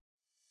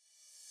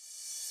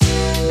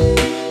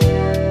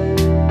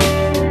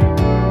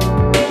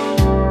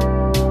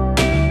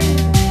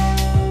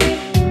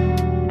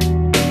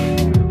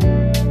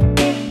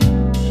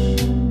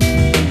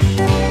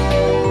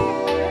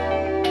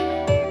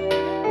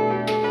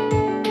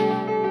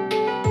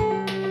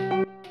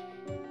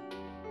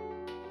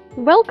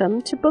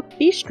Welcome to Book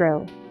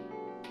Bistro,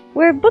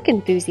 where book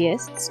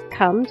enthusiasts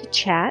come to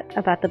chat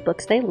about the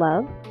books they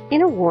love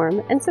in a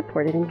warm and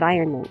supportive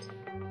environment.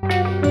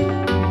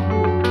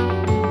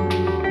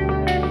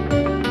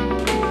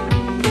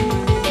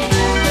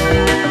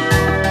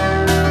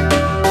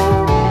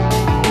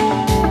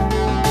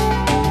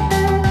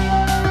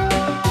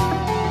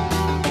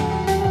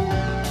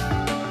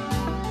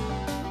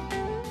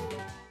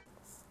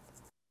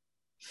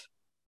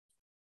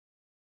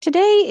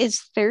 Today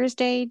is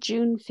Thursday,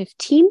 June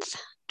 15th,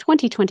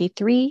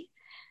 2023.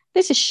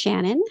 This is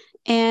Shannon,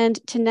 and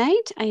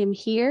tonight I am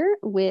here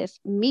with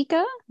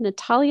Mika,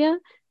 Natalia,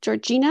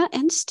 Georgina,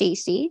 and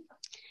Stacy.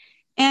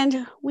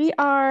 And we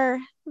are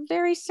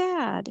very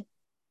sad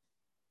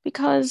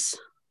because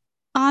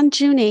on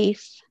June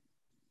 8th,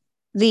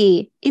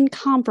 the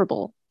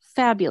incomparable,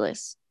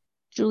 fabulous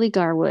Julie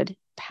Garwood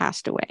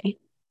passed away.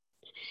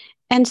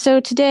 And so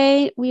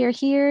today we are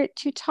here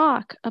to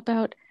talk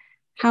about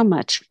how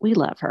much we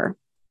love her.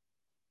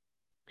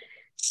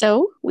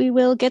 So we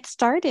will get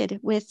started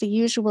with the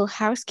usual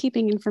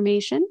housekeeping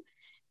information,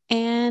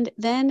 and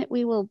then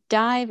we will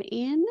dive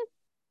in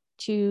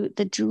to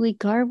the Julie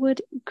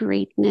Garwood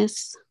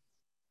greatness.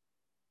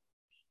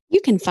 You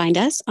can find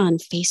us on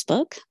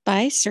Facebook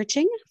by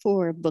searching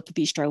for Book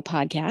Bistro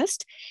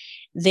Podcast.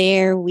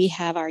 There we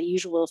have our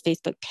usual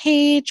Facebook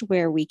page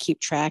where we keep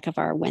track of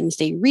our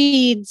Wednesday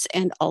reads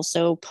and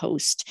also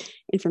post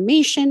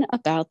information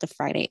about the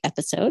Friday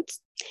episodes.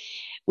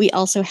 We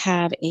also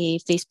have a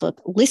Facebook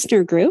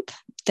listener group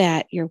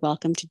that you're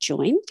welcome to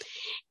join.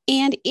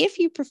 And if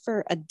you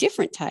prefer a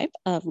different type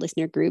of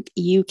listener group,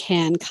 you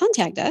can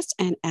contact us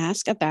and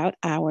ask about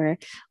our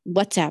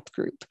WhatsApp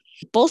group.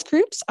 Both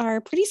groups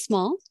are pretty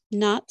small,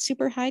 not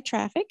super high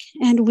traffic,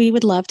 and we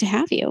would love to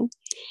have you.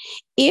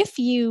 If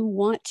you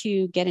want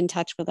to get in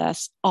touch with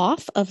us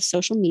off of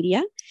social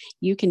media,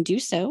 you can do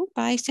so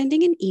by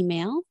sending an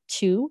email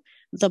to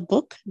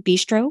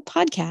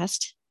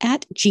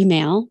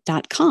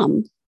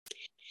thebookbistropodcast@gmail.com.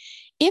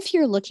 If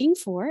you're looking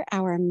for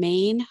our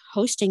main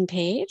hosting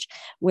page,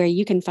 where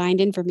you can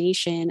find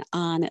information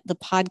on the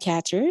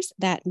podcatchers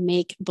that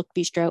make Book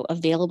Bistro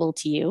available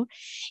to you,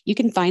 you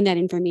can find that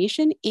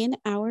information in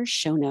our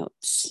show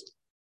notes.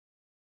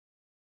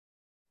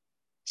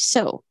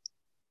 So,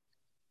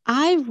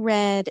 I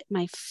read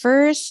my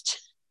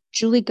first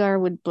Julie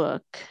Garwood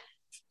book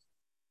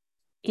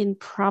in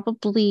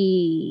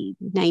probably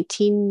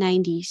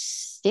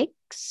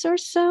 1996 or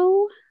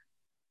so,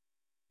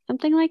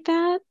 something like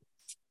that.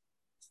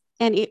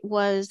 And it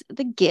was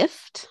The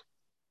Gift.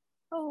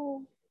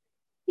 Oh,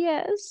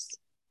 yes.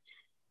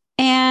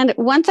 And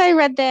once I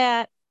read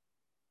that,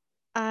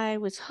 I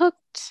was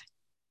hooked.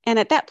 And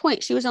at that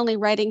point, she was only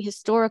writing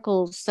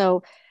historicals,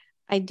 so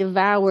I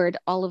devoured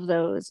all of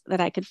those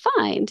that I could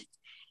find.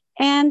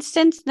 And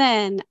since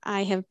then,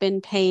 I have been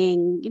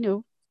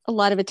paying, a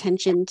lot of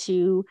attention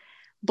to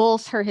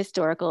both her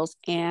historicals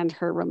and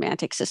her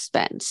romantic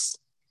suspense.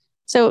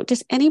 So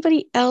does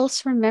anybody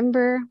else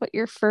remember what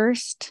your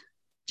first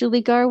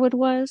Julie Garwood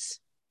was?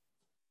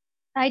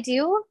 I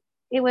do.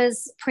 It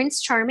was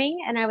Prince Charming,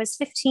 and I was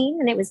 15,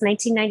 and it was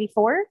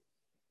 1994.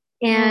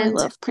 And I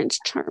love Prince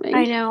Charming.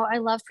 I know. I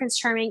love Prince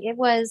Charming. I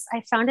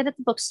found it at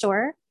the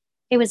bookstore.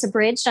 It was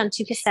abridged on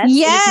 2 cassettes.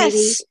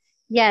 Yes.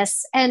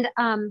 Yes. And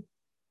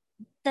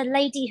the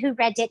lady who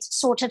read it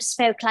sort of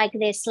spoke like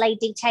this,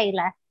 Lady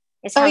Taylor,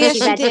 is how she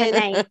read her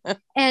name.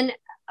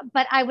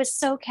 But I was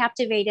so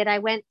captivated. I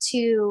went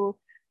to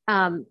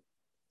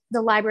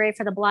the Library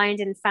for the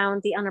Blind and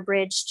found the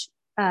unabridged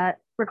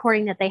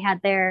recording that they had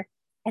there.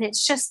 And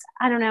it's just,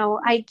 I don't know.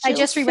 I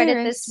just reread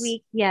it this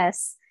week.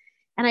 Yes.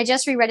 And I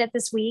just reread it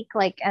this week,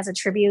 like as a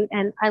tribute.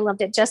 And I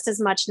loved it just as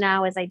much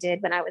now as I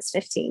did when I was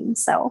 15.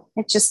 So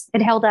it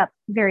held up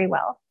very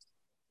well.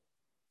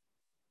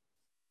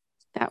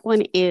 That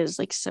one is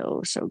like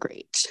so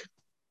great.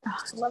 Oh,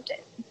 I loved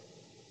it.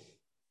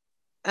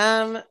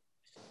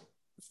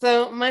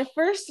 So my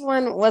first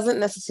one wasn't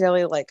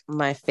necessarily like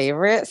my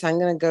favorite, so I'm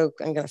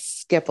gonna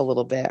skip a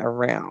little bit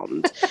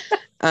around.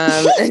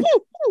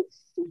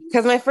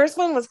 Because my first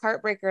one was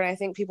Heartbreaker, and I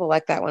think people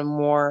like that one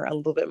a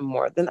little bit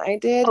more than I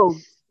did. Oh,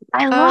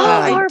 I love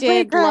Heartbreaker. I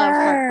did love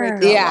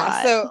Heartbreaker.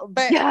 Yeah,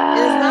 but it's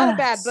not a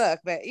bad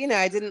book, but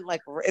I didn't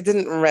it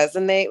didn't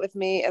resonate with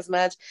me as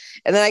much.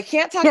 And then I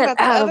can't talk about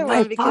the other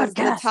one because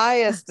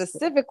Natalia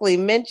specifically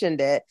mentioned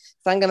it,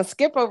 so I'm going to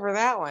skip over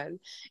that one,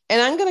 and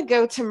I'm going to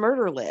go to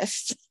Murder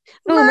List.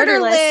 Murder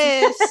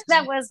List.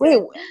 That was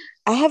wait.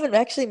 I haven't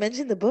actually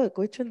mentioned the book.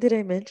 Which one did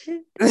I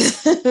mention?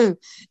 You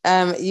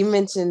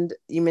mentioned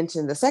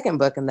the second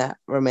book in that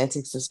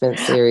romantic suspense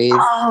series.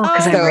 Oh,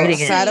 because I'm reading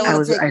it.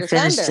 I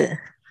finished it.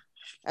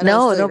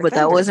 No, but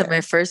that wasn't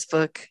my first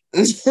book.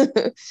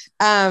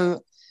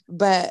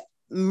 But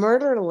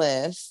Murder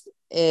List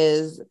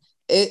is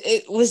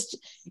it was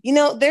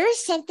there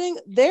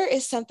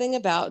is something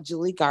about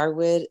Julie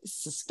Garwood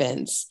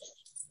suspense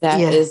that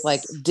is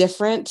like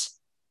different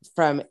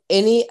from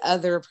any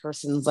other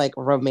person's like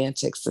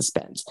romantic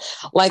suspense.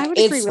 Like, I would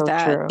it's agree with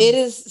that. true. It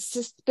is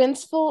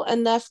suspenseful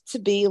enough to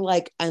be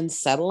like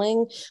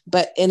unsettling,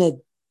 but in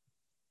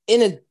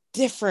a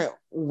different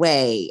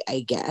way,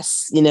 I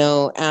guess, you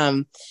know.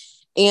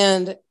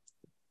 And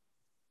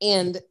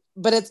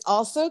but it's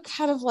also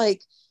kind of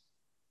like,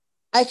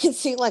 I could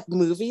see like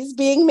movies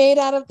being made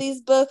out of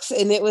these books,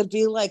 and it would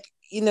be like,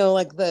 you know,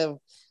 like the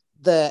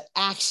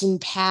action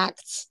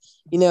packed,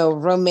 you know,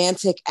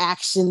 romantic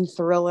action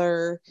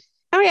thriller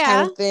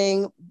kind of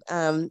thing.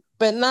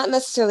 But not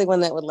necessarily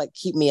one that would like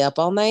keep me up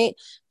all night,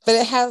 but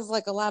it has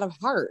like a lot of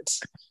heart,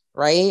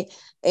 right?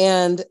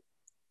 And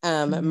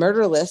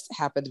Murder List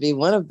happened to be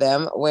one of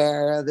them,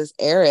 where this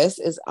heiress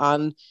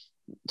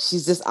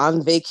she's just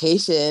on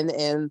vacation,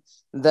 and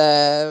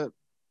the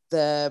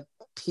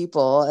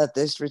people at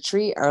this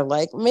retreat are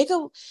like,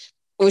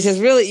 which is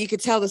really, you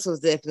could tell this was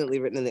definitely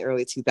written in the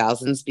early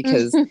 2000s,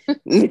 because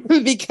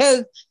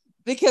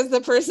because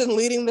the person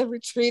leading the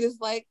retreat is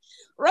like,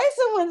 write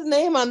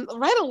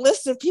a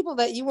list of people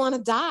that you want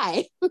to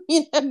die.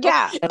 You know?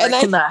 Yeah. And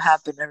that cannot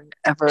happen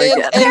ever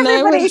again. And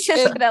everybody's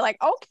just looking at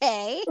like,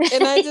 okay.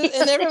 And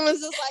everyone's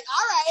just like,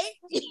 all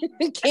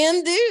right,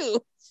 can do.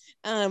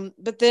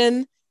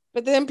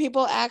 But then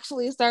people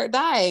actually start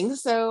dying.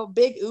 So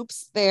big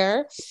oops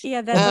there.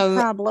 Yeah, that's a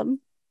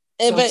problem.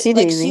 But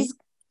like,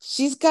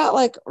 she's got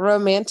like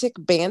romantic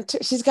banter.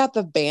 She's got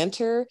the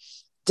banter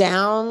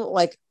down,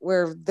 like,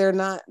 where there's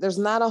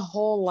not a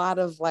whole lot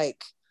of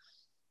like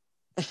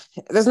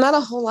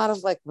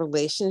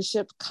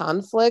relationship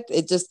conflict.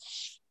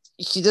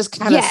 She just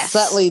kind of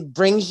subtly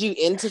brings you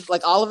into,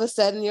 like, all of a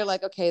sudden you're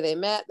like, okay, they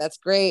met, that's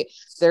great,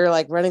 they're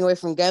like running away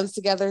from guns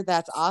together,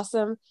 that's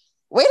awesome,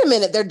 wait a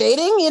minute, they're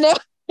dating, you know.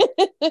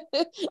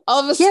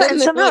 All of a sudden,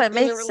 and somehow it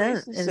makes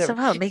sense. And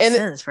somehow it makes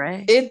sense,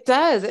 right? It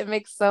does. It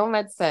makes so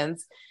much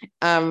sense.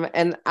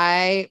 And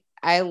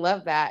I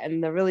love that.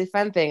 And the really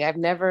fun thing,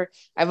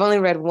 I've only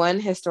read one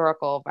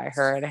historical by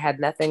her, and it had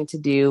nothing to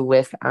do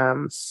with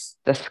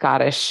the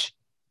Scottish,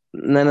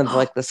 none of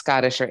like the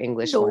Scottish or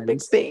English ones.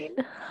 Big Bane.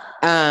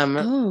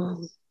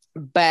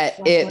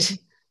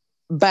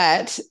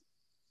 But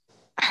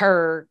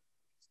her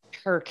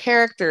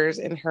characters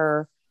in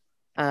her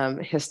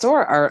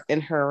are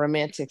in her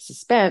romantic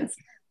suspense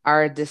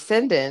are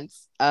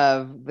descendants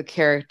of the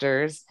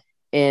characters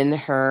in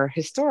her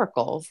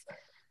historicals.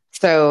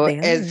 So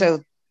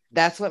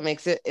that's what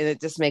makes it, and it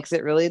just makes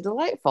it really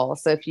delightful.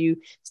 So if you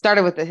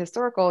started with the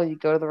historical and you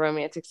go to the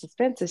romantic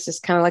suspense, it's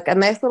just kind of like a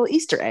nice little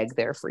Easter egg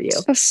there for you.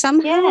 So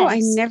somehow I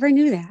never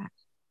knew that.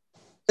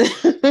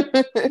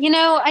 You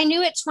know, I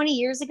knew it 20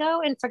 years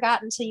ago and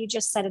forgot until you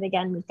just said it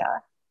again,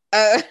 Mika.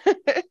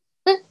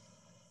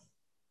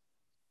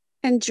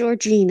 And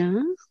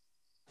Georgina?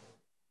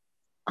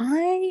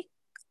 I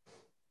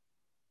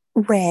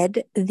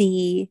read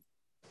the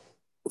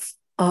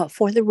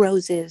For the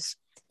Roses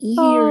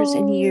years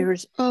and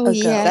years ago.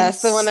 Yes.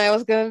 That's the one I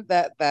was gonna,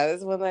 that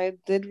is one I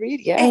did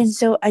read, yes. And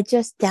so I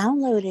just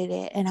downloaded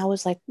it, and I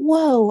was like,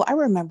 whoa, I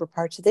remember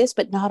parts of this,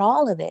 but not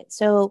all of it.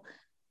 So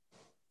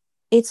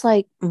it's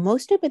like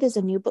most of it is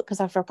a new book because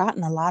I've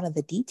forgotten a lot of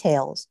the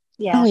details.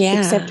 Yeah.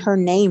 Except her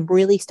name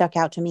really stuck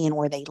out to me and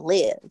where they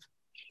live.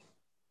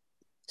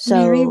 So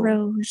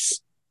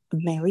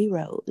Mary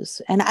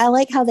Rose. And I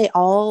like how they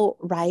all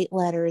write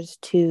letters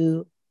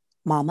to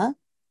Mama.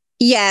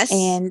 Yes.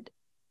 And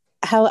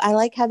how I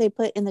like how they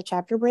put in the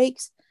chapter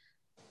breaks,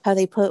 how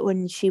they put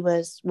what she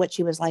was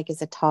like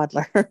as a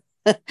toddler.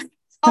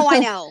 I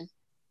know.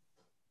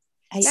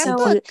 That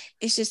book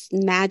is just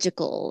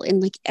magical in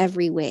like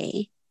every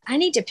way. I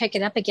need to pick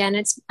it up again.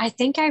 I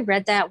think I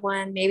read that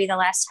one maybe the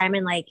last time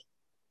in like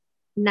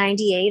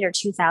 98 or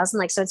 2000.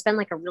 Like, so it's been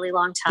like a really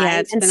long time. Yeah,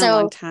 it's been a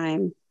long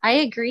time. I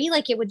agree.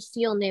 Like, it would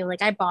feel new.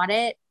 Like, I bought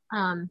it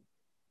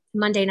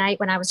Monday night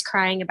when I was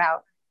crying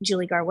about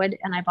Julie Garwood,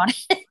 and I bought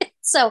it.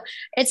 So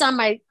it's on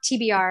my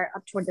TBR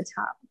up toward the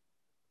top.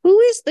 Who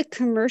is the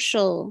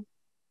commercial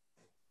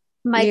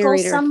Michael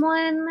narrator?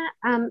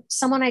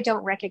 Someone I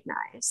don't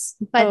recognize,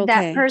 but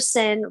that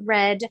person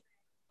read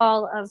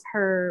all of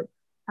her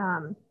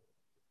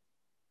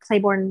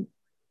Claiborne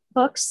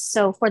books.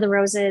 So For the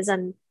Roses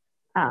and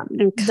all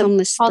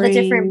the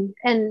different,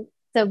 and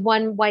the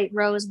one white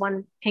rose,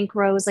 one pink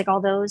rose, like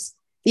all those.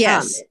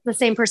 Yes. The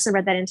same person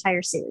read that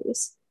entire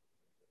series.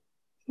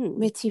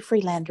 Mitzi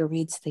Freelander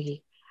reads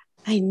the.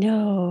 I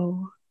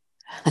know.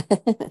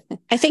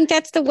 I think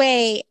that's the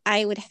way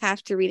I would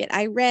have to read it.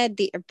 I read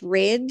the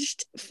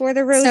abridged For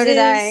the Roses. So did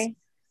I.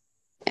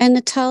 And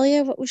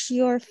Natalia, what was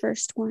your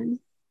first one?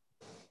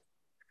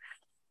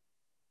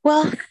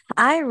 Well,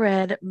 I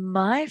read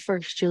my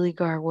first Julie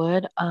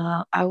Garwood.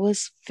 I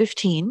was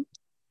 15,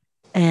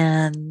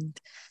 and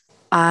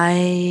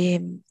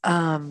I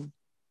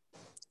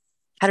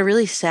had a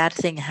really sad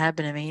thing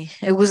happen to me.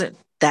 It wasn't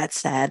that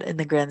sad in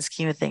the grand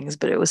scheme of things,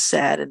 but it was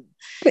sad in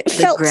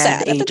the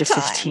grand age of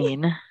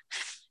 15.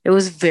 It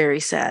was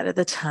very sad at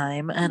the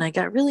time, and I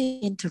got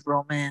really into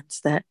romance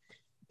that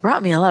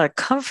brought me a lot of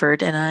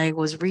comfort. And I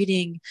was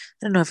reading,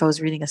 I don't know if I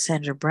was reading a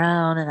Sandra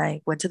Brown, and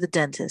I went to the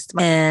dentist,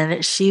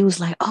 and she was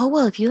like, "Oh,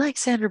 well, if you like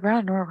Sandra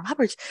Brown, Nora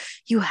Roberts,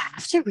 you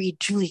have to read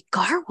Julie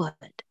Garwood.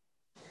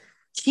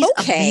 She's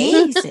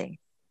amazing."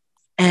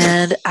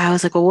 And I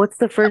was like, "Well, what's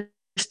the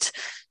first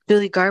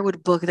Julie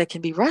Garwood book that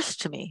can be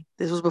rushed to me?"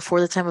 This was before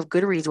the time of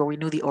Goodreads, where we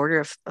knew the order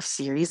of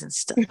series and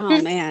stuff.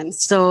 Oh man.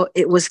 So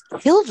it was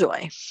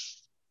Killjoy.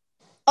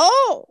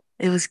 Oh,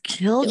 it was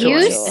Killjoy.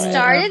 You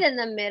started in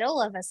the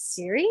middle of a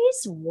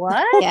series?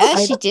 What? Yeah,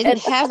 she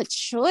didn't have a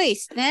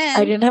choice then.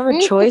 I didn't have a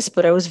choice,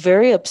 but I was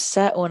very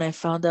upset when I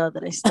found out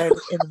that I started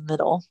in the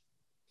middle.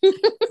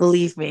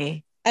 Believe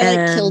me. I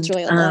like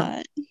Killjoy a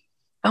lot.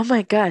 Oh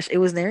my gosh. It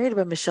was narrated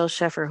by Michelle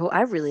Sheffer, who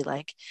I really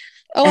like.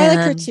 Oh, I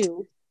like her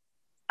too.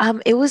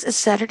 It was a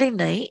Saturday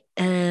night,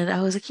 and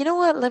I was like, you know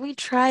what? Let me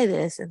try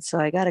this. And so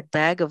I got a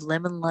bag of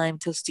lemon lime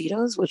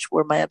Tostitos, which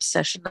were my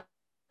obsession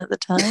at the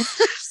time.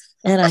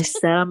 And I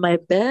sat on my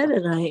bed,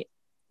 and I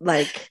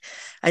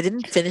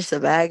didn't finish the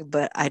bag,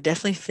 but I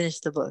definitely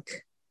finished the book.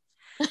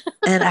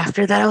 And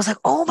after that, I was like,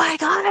 oh my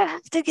God, I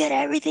have to get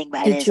everything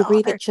by this Did you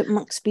read author. at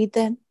chipmunk speed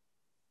then?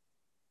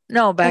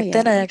 No, back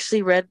then I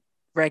actually read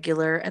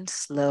regular and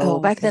slow.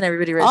 Back then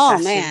everybody read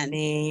faster than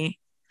me.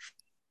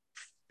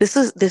 This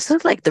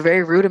was like the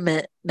very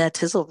rudiment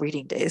Tizzle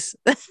reading days.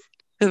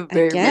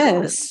 I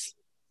guess.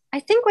 I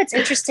think what's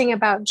interesting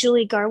about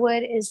Julie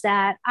Garwood is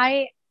that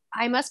I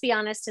must be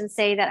honest and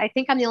say that I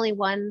think I'm the only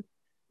one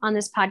on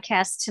this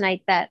podcast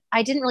tonight that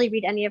I didn't really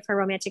read any of her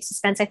romantic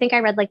suspense. I think I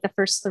read like the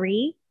first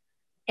 3,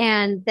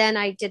 and then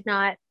I did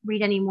not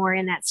read any more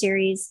in that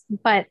series.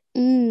 But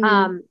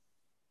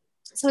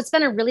so it's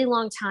been a really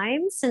long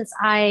time since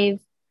I've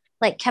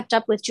like kept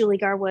up with Julie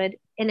Garwood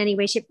in any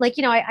way, shape. Like,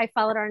 I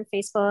followed her on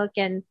Facebook,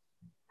 and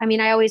I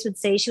mean, I always would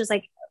say she was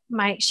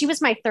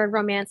my third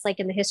romance, like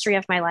in the history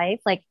of my life,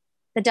 like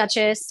The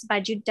Duchess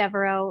by Jude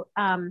Deveraux,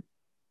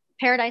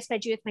 Paradise by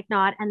Judith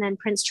McNaught, and then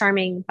Prince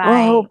Charming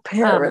by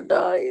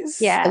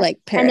Paradise. Yeah, I like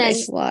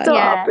Paradise a lot.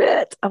 Stop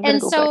it! I'm gonna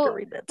go back and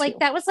read that too. Like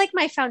that was like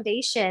my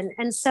foundation.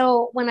 And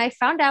so when I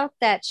found out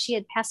that she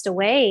had passed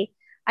away,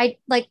 I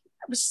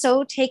was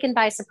so taken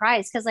by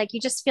surprise, because like you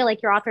just feel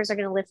like your authors are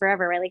going to live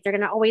forever, right? Like they're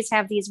going to always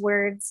have these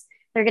words.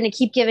 They're going to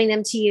keep giving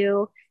them to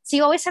you, so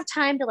you always have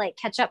time to like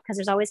catch up, because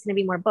there's always going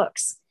to be more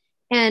books.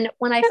 And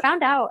when I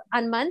found out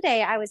on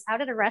Monday, I was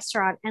out at a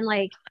restaurant, and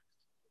like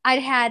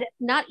I'd had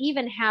not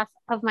even half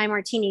of my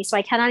martini, so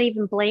I cannot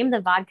even blame the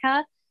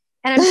vodka.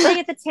 And I'm sitting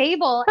at the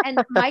table, and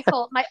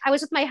Michael, I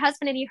was with my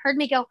husband, and he heard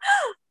me go,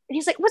 and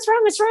he's like, "What's wrong?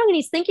 What's wrong?" And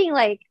he's thinking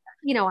like,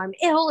 I'm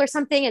ill or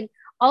something. And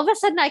all of a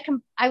sudden,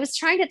 I was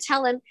trying to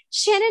tell him,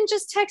 Shannon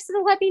just texted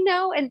to let me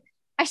know, and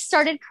I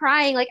started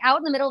crying like out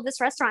in the middle of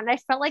this restaurant, and I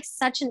felt like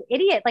such an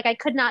idiot. Like I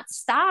could not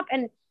stop,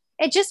 and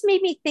it just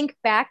made me think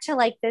back to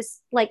like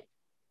this like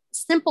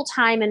simple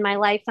time in my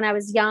life when I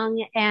was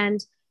young,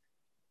 and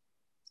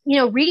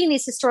reading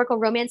these historical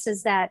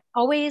romances that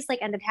always like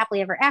ended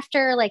happily ever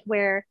after, like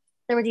where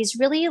there were these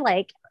really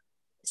like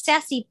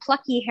sassy,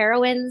 plucky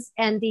heroines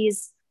and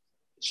these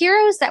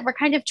heroes that were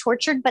kind of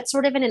tortured, but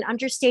sort of in an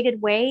understated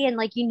way. And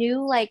like, you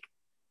knew like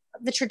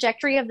the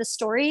trajectory of the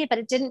story, but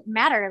it didn't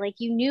matter. Like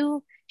you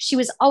knew she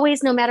was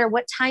always, no matter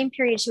what time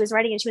period she was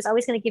writing, and she was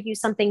always going to give you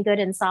something good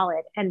and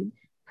solid and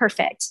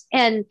perfect.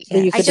 And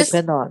that you could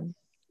depend on.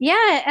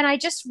 Yeah. And I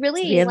just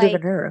really the end of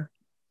an era.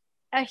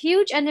 A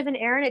huge end of an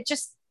era. And it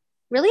just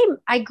really,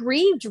 I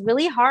grieved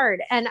really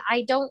hard, and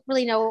I don't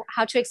really know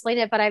how to explain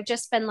it, but I've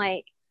just been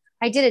like,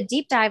 I did a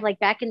deep dive like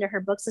back into her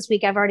books this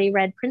week. I've already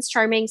read Prince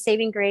Charming,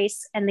 Saving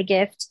Grace, and The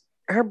Gift.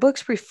 Her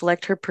books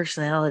reflect her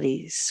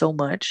personality so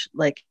much,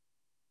 like,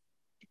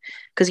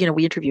 because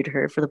we interviewed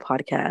her for the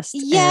podcast.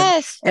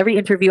 Yes. And every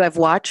interview I've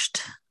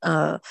watched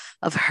of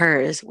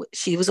hers,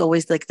 she was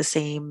always like the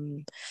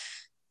same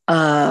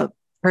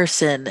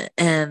person,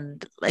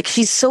 and like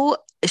she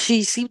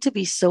seemed to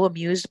be so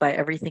amused by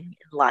everything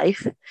in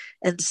life,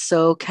 and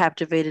so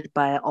captivated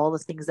by all the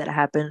things that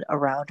happened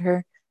around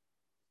her,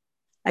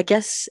 I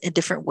guess, in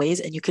different ways.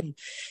 And you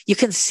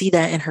can see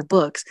that in her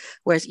books.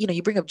 Whereas,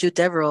 you bring up Jude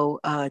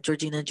Deveraux,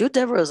 Georgina. Jude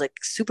Deveraux is like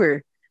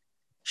super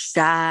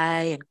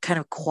shy and kind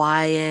of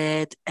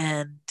quiet,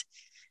 and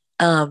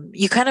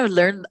you kind of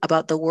learn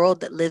about the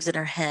world that lives in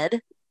her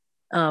head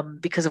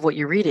because of what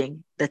you're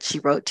reading that she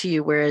wrote to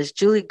you. Whereas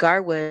Julie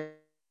Garwood,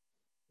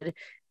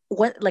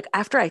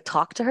 after I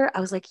talked to her,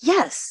 I was like,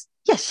 yes,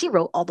 she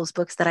wrote all those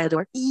books that I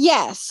adore.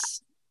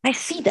 Yes, I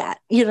see that,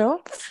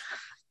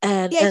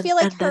 And I feel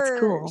like that's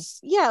cool.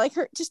 Yeah, like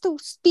her, just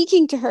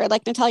speaking to her,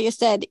 like Natalia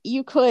said,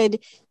 you could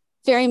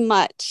very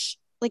much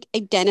like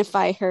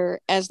identify her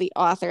as the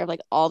author of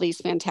like all these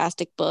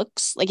fantastic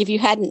books. Like if you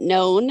hadn't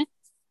known,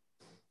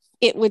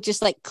 it would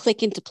just like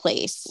click into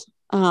place.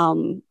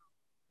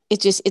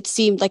 It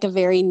seemed like a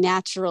very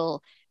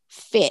natural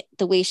fit.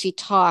 The way she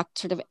talked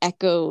sort of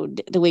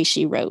echoed the way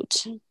she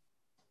wrote.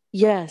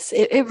 Yes,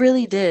 it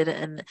really did.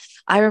 And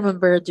I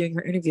remember during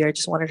her interview, I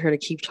just wanted her to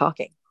keep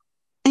talking.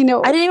 I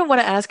know. I didn't even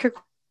want to ask her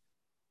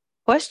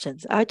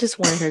questions. I just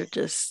wanted her to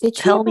just Did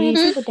she tell ever me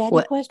answer the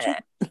daddy question?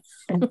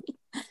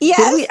 Yes.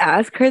 Did we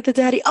ask her the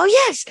daddy? Oh,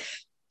 yes.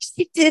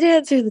 She did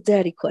answer the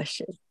daddy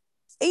question.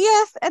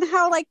 Yes, and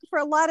how like for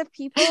a lot of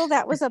people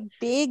that was a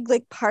big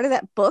like part of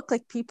that book.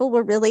 Like people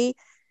were really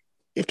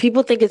If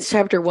people think it's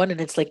chapter 1 and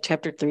it's like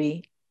chapter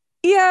 3.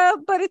 yeah,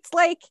 but it's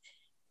like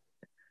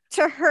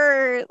to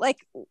her like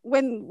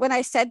when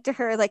I said to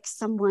her like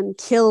someone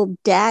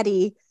killed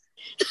daddy,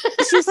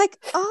 she was like,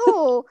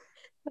 "Oh."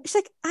 She's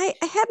like, I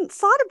hadn't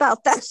thought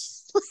about that.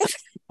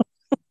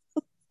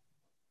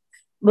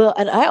 Well,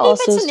 and I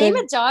also to name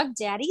started. a dog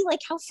daddy, like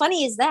how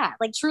funny is that?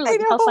 Like I truly,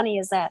 how know. funny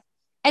is that?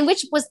 And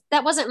which was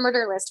that wasn't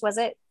Murder List, was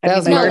it? That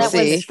was No, Mercy.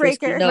 that was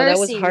Breaker. No, that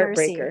was Mercy.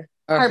 Heartbreaker.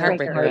 Or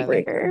Heartbreaker.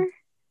 Heartbreaker.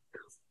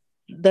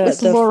 With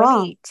The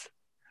Laurent.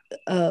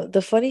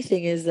 the funny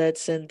thing is that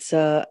since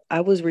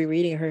I was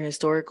rereading her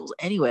historicals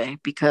anyway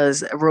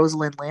because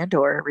Rosalind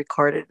Landor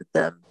recorded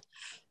them,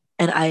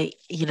 and I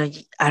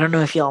don't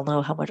know if y'all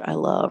know how much I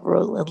love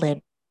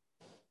Rosalind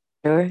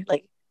Landor,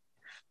 like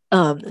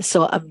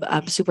so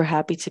I'm super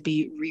happy to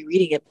be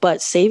rereading it.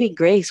 But Saving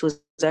Grace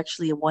was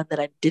actually one that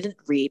I didn't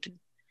read.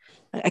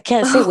 I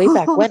can't say way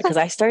back when because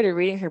I started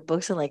reading her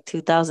books in like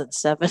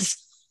 2007.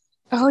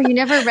 Oh, you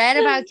never read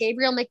about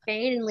Gabriel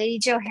McBain and Lady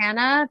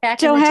Johanna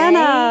back in the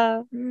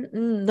Johanna. day?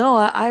 No,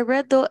 I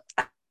read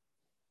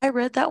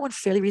that one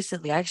fairly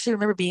recently. I actually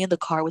remember being in the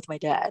car with my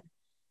dad,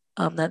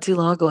 not too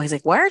long ago. He's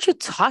like, "Why aren't you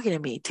talking to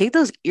me? Take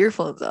those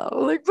earphones out."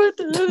 I'm like, "But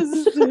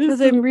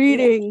Because I'm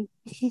reading.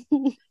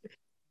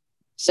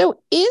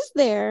 So, is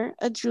there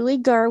a Julie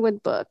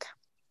Garwood book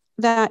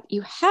that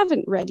you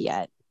haven't read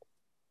yet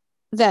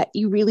that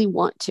you really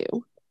want to?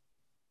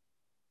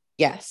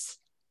 Yes.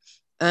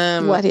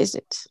 What is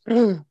it?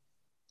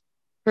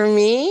 For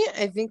me,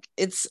 I think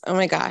it's oh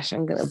my gosh,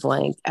 I'm gonna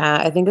blank.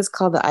 I think it's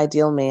called The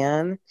Ideal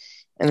Man,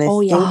 and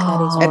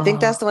I think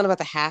that's the one about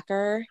the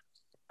hacker.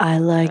 I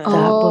like that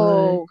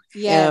book.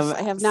 Yes,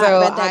 I have not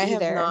read that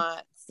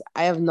either.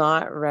 I have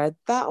not read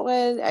that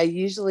one. I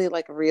usually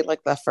like read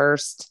like the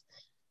first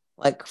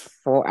like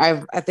four.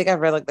 I think I've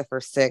read like the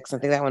first six. I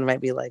think that one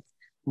might be like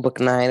book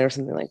 9 or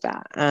something like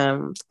that.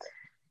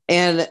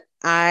 And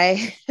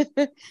I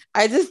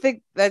I just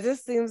think that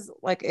just seems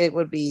like it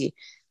would be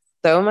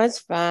so much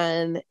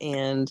fun.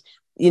 And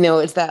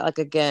it's that like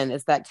again,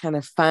 it's that kind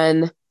of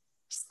fun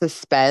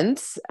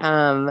suspense.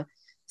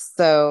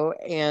 So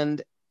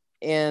and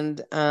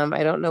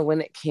I don't know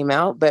when it came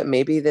out, but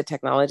maybe the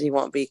technology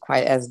won't be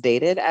quite as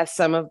dated as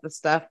some of the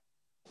stuff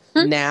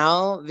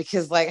now,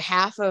 because like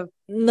half of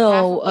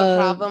the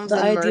problems The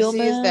in Ideal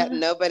Mercy is that Man.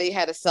 nobody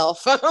had a cell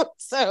phone.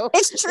 So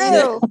It's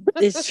true.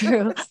 It's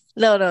true.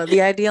 No,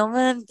 The Ideal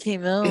Man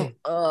came out.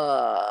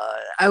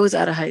 I was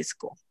out of high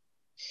school.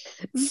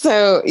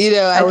 So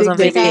I I was think on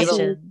maybe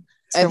vacation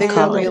I from think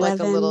it'll be college. like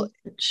a little.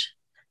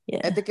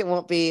 Yeah. I think it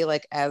won't be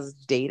like as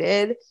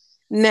dated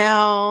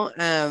now.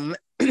 And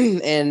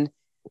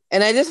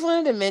I just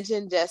wanted to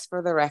mention, just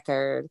for the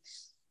record,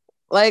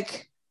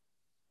 like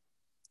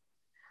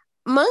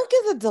Monk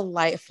is a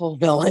delightful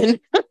villain.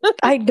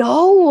 I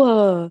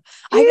know.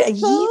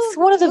 He's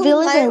one of the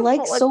villains I like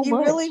Like so you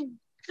much. really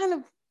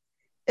kind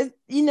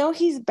of,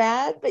 he's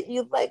bad, but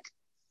you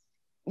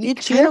You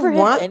kind cheer of for him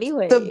want the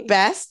anyway.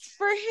 best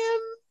for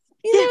him,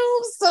 Yeah.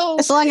 So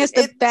As long as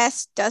the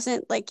best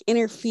doesn't like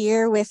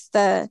interfere with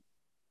the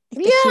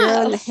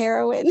hero and the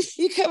heroine. But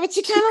you kind of like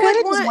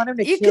just want him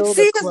to you kill can the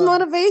see his clone.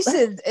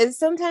 motivations, and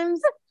sometimes.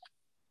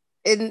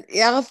 And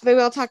yeah, maybe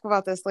I'll talk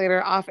about this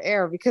later off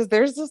air, because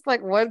there's just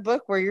like one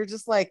book where you're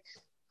just like,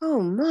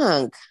 oh,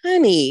 Monk,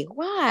 honey,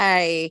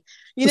 why?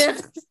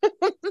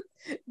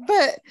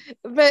 But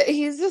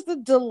he's a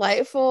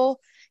delightful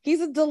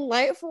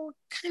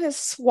kind of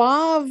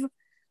suave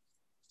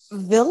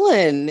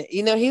villain.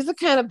 He's the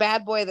kind of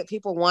bad boy that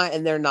people want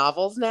in their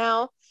novels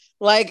now.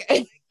 Like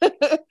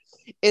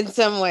in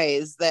some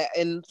ways, that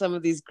in some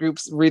of these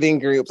reading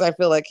groups, I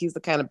feel like he's the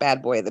kind of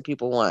bad boy that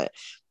people want.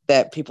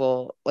 That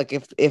people like,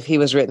 if he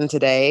was written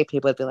today,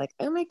 people would be like,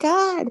 oh my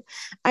God,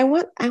 I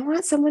want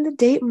someone to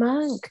date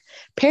Monk.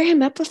 Pair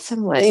him up with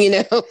someone,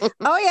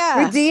 Oh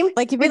yeah. Redeem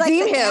like you'd be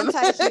redeem like the him.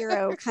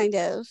 anti-hero kind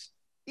of.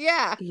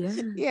 Yeah.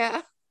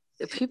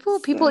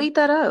 People eat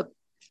that up.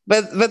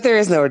 But there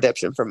is no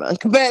redemption for Monk.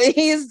 But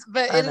he's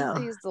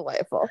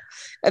delightful.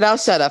 And I'll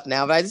shut up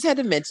now, but I just had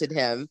to mention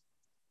him.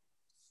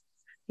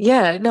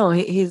 Yeah, no,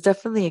 he's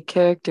definitely a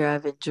character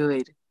I've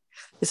enjoyed,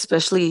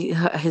 especially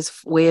his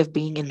way of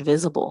being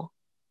invisible.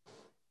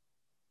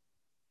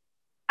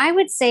 I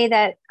would say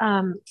that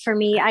for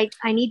me,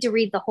 I need to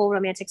read the whole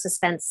romantic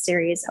suspense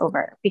series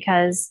over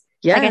because,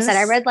 like I said,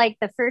 I read like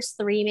the first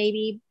 3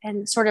 maybe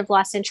and sort of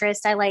lost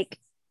interest. I like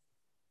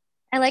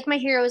my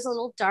heroes a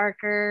little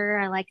darker.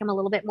 I like them a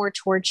little bit more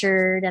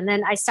tortured. And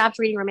then I stopped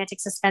reading romantic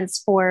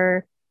suspense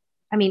for,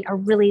 a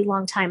really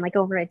long time, like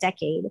over a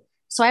decade.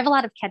 So I have a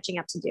lot of catching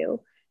up to do.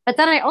 But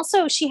then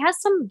she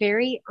has some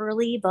very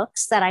early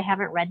books that I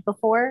haven't read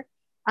before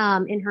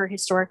in her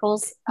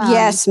historicals.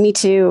 Yes, me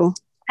too.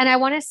 And I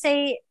want to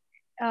say,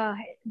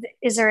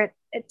 is there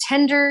a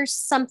tender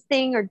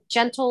something or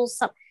gentle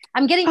something?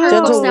 I'm getting her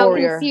books now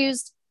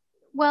confused.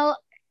 Well,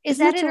 is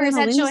that it, or is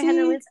that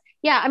Johanna Lindsay?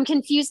 Yeah, I'm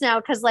confused now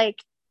because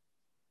like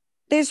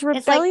there's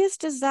Rebellious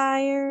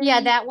Desire.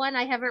 Yeah, that one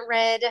I haven't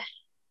read.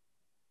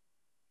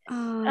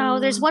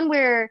 There's one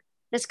where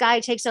this guy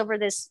takes over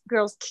this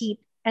girl's keep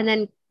and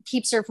then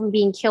keeps her from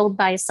being killed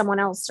by someone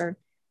else, or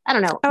I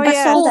don't know. Oh,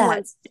 yeah.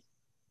 Ones.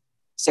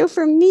 So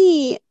for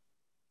me,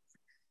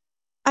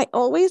 I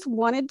always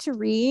wanted to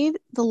read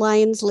The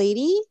Lion's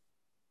Lady.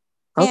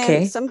 Okay.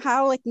 And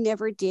somehow like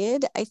never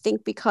did. I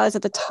think because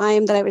at the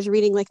time that I was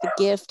reading like The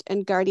Gift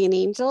and Guardian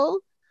Angel,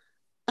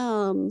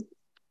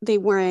 they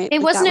weren't.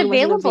 It like, wasn't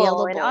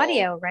available in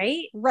audio,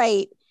 right?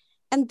 Right.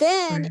 And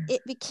then it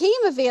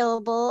became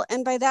available,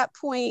 and by that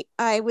point,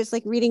 I was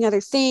like reading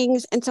other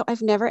things, and so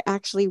I've never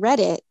actually read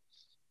it.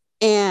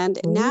 And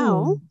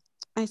now,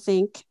 I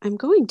think I'm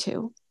going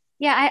to.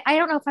 Yeah, I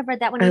don't know if I've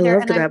read that one either. I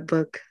loved that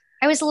book.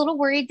 I was a little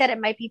worried that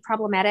it might be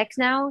problematic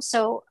now,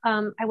 so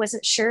I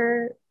wasn't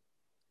sure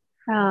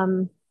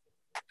how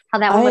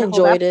that one would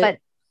hold up. But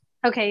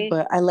okay,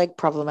 but I like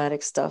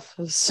problematic stuff,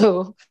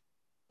 so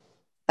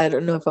I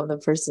don't know if I'm the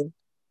person.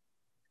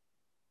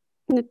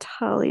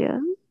 Natalia.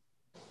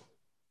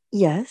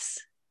 Yes.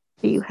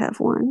 Do you have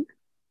one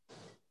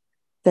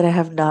that I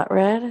have not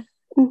read?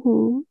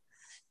 Mm-hmm.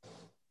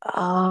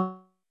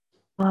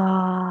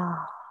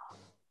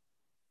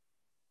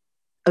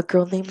 A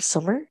Girl Named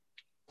Summer.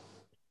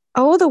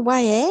 Oh, the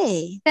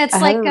YA. That's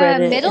like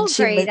a middle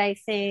grade, I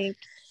think.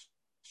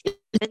 She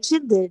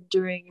mentioned it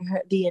during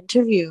the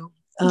interview.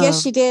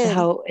 Yes, she did.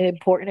 How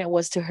important it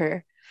was to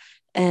her.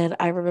 And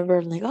I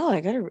remember like, oh,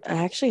 I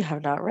actually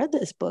have not read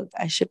this book.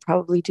 I should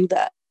probably do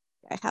that.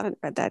 I haven't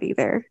read that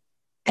either.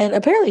 And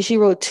apparently she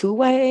wrote 2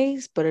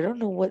 YAs, but I don't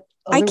know what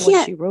other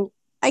one she wrote.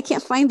 I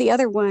can't find the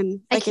other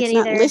one. Like it's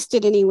not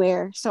listed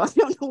anywhere, so I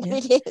don't know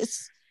what it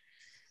is.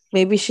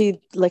 Maybe she,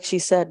 like she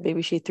said,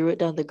 maybe she threw it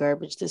down the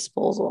garbage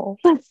disposal.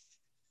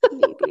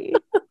 Maybe.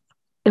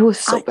 It was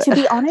so bad. To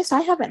be honest,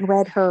 I haven't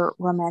read her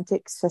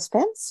romantic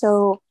suspense,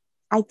 so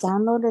I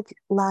downloaded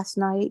last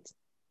night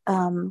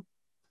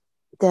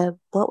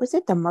what was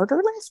it? The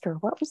Murder List, or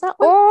what was that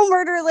one? Oh,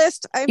 Murder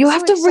List. You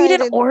have to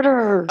read in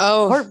order.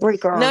 Oh,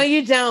 Heartbreaker. No,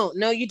 you don't.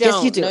 No, you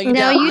don't. Yes, you do. No, you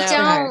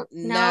don't.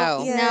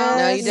 No, you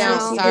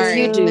don't. Sorry. Yes,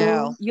 you do.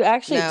 No. You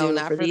actually do.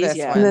 Not for these, this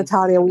yeah. one.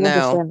 Natalia, we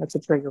understand that's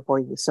a trigger for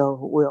you, so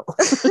we'll.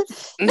 So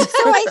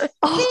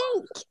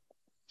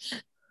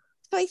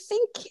I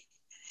think.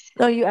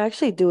 No, you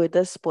actually do. It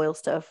does spoil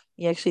stuff.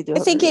 You actually do. I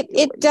think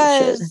it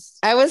does.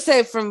 I would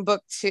say from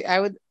book 2,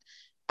 I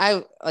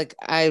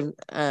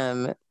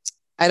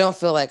don't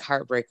feel like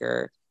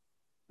Heartbreaker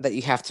that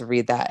you have to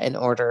read that in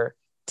order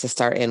to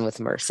start in with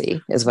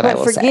Mercy is what I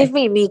will say. Forgive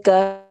me,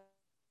 Mika.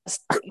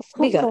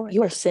 Mika,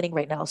 you are sinning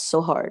right now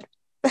so hard.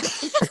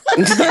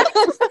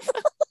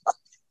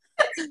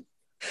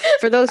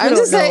 For those who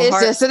don't know,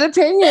 it's just an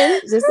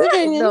opinion. Just an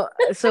opinion. No,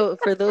 so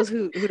for those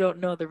who don't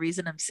know, the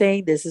reason I'm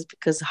saying this is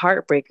because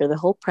Heartbreaker, the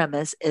whole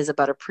premise is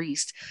about a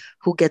priest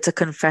who gets a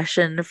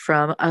confession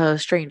from a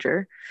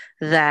stranger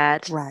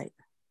that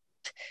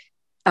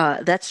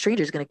that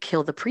stranger is going to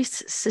kill the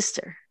priest's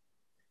sister.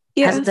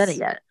 Yes. Hasn't done it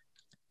yet,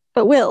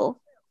 but will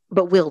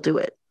do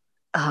it.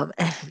 And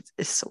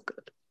it's so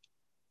good.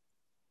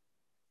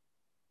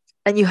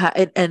 And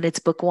and it's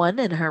book 1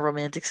 in her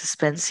romantic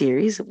suspense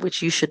series,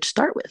 which you should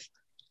start with.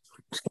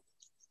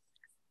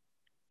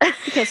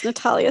 Because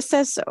Natalia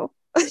says so.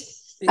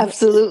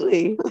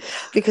 Absolutely.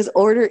 Because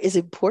order is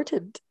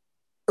important.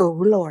 Oh,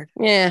 Lord.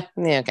 Yeah,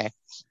 okay.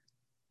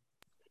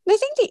 And I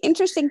think the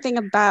interesting thing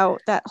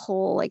about that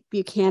whole like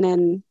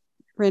Buchanan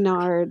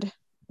Renard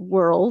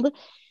world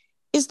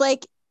is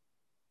like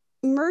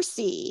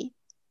Mercy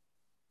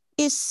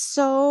is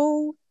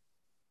so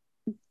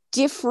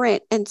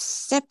different and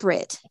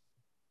separate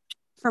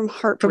from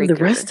Heartbreaker. From the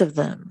rest of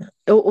them.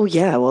 Oh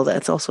yeah, well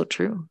that's also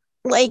true.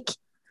 Like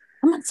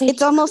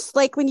it's almost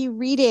like when you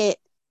read it,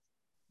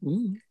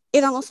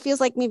 it almost feels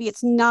like maybe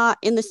it's not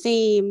in the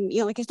same,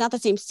 like it's not the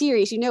same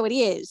series. It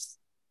is,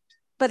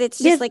 but it's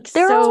just like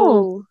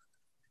so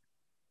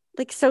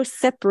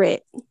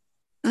separate.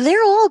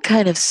 They're all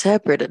kind of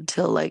separate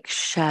until like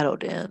Shadow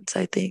Dance,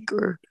 I think,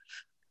 or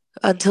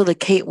until the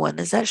Kate one.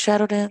 Is that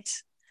Shadow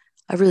Dance?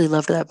 I really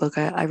loved that book.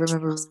 I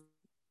remember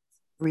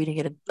reading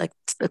it at like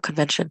a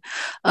convention.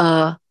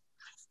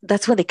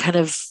 That's when they kind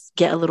of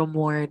get a little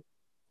more.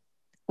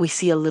 We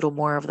see a little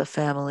more of the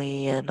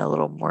family and a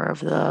little more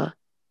of the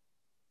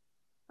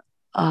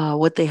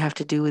what they have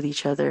to do with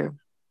each other.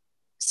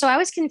 So I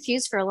was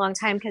confused for a long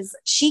time because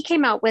she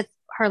came out with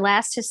her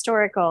last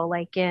historical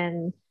like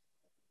in,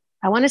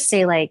 I want to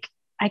say like,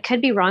 I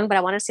could be wrong, but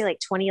I want to say like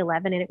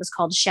 2011, and it was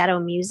called Shadow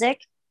Music.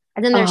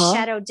 And then there's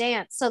Shadow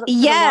Dance. So for the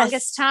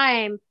longest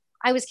time,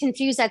 I was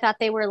confused. I thought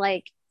they were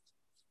like,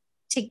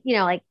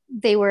 like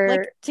they were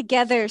like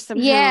together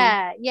somehow.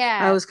 Yeah.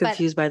 I was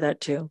confused by that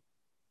too.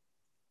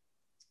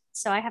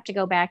 So I have to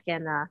go back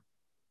and,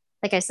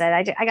 like I said,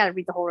 I got to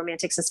read the whole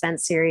romantic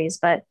suspense series.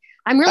 But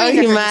I'm really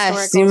you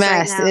must. Right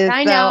now.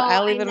 I know.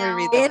 I'll even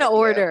reread them in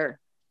order.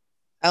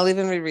 I'll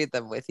even reread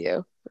them with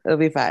you. It'll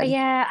be fine.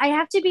 Yeah, I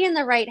have to be in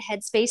the right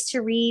headspace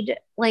to read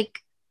like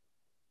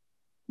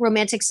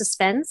romantic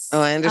suspense.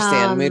 Oh, I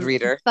understand. Mood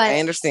reader. But I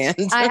understand.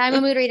 I'm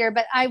a mood reader,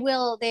 but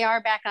they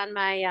are back on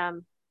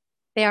my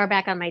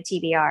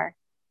TBR.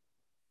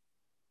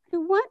 I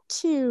want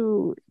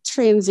to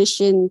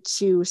transition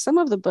to some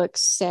of the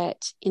books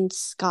set in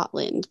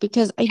Scotland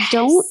because I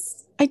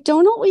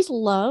don't always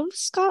love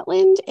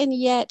Scotland, and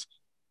yet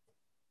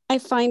I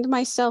find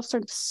myself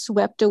sort of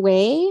swept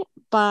away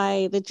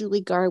by the Julie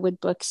Garwood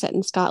books set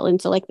in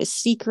Scotland. So like The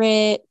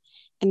Secret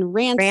and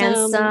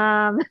Ransom.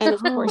 And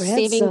of course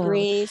Saving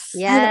Grace.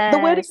 Yes. The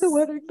wedding.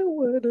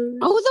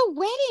 Oh, the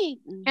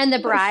wedding. And the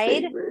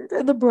bride.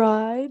 And the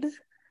bride.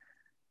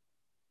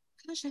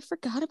 Gosh, I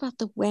forgot about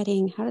the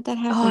wedding. How did that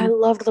happen? Oh, I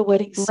loved the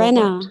wedding so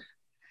much.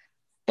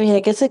 I mean, I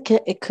guess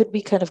it could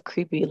be kind of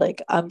creepy.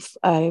 Like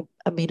I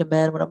meet a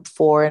man when I'm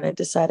 4 and I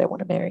decide I want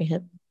to marry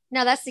him.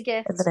 No, that's the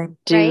gift. And then I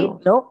do.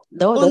 Right? No,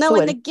 well, that's no, the in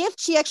wedding. the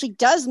gift, she actually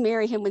does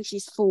marry him when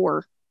she's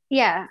 4.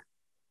 Yeah.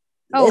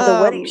 Oh, in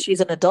the wedding, she's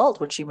an adult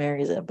when she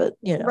marries him, but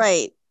you know.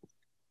 Right.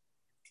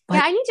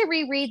 Yeah, I need to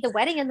reread The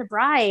Wedding and the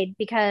Bride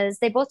because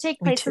they both take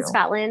place in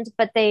Scotland,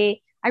 but I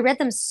read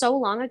them so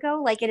long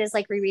ago, like it is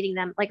like rereading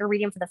them, like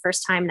reading them for the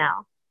first time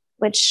now,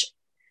 which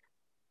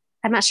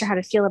I'm not sure how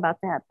to feel about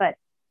that. But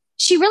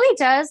she really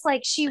does,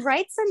 like, she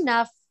writes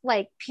enough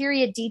like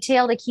period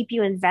detail to keep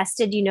you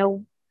invested, you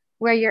know,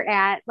 where you're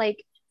at.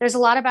 Like, there's a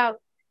lot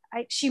about,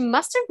 she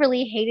must have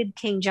really hated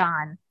King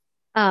John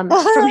from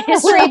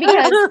history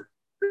because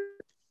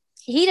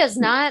he does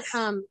not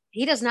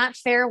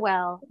fare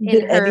well in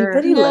Did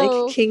anybody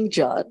like King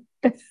John?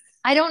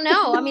 I don't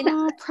know. I mean,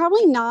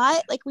 probably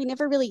not. Like, we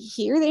never really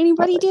hear that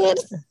anybody did.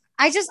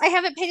 I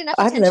haven't paid enough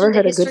attention I've never heard to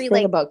a good history,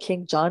 thing about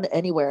King John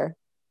anywhere.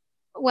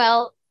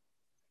 Well,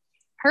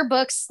 her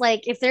books,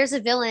 like, if there's a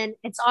villain,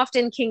 it's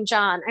often King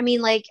John. I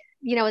mean, like,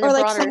 you know, in or a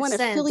like broader someone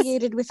sense.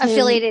 affiliated with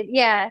him.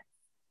 Yeah.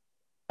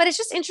 But it's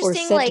just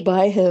interesting, or sent like,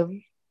 by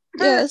him.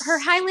 Her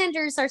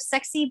Highlanders are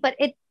sexy, but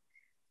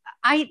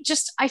I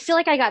feel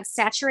like I got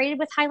saturated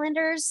with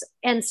Highlanders,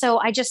 and so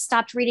I just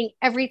stopped reading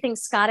everything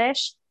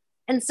Scottish.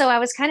 And so I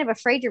was kind of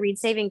afraid to read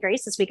Saving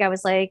Grace this week. I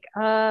was like,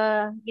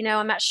 you know,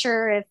 I'm not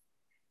sure if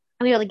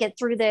I'm able to get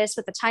through this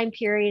with the time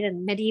period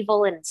and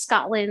medieval and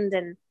Scotland,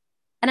 and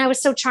I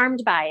was so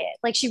charmed by it.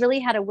 Like, she really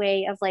had a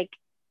way of like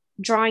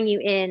drawing you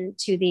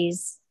into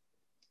these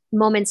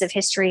moments of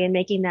history and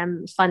making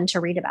them fun to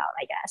read about,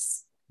 I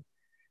guess.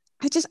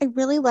 I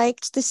really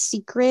liked The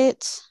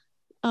Secret.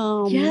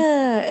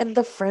 Yeah, and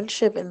the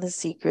friendship in The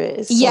Secret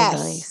is so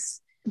nice.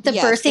 The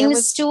birthing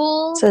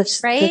stool,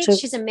 right?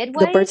 She's a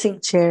midwife. The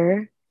birthing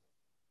chair.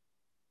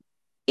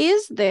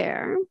 Is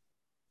there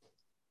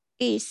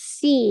a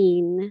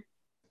scene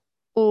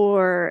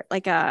or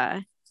like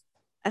a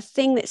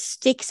thing that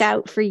sticks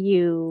out for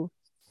you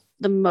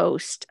the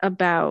most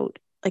about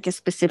like a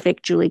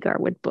specific Julie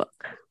Garwood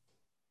book?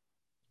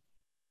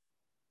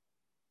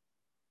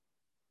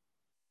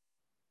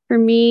 For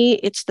me,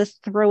 it's the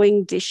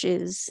throwing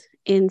dishes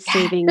in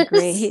Saving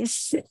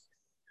Grace.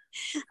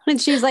 When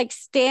she's like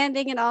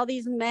standing and all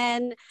these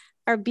men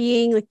are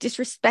being like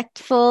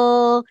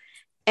disrespectful,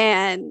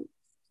 and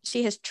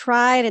she has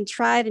tried and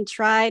tried and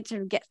tried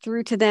to get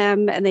through to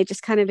them, and they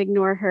just kind of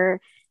ignore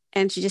her,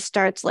 and she just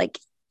starts like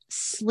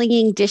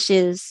slinging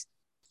dishes.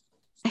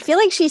 I feel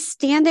like she's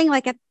standing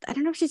like I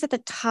don't know if she's at the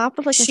top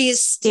of like a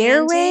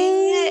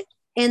stairway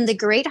in the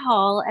Great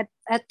Hall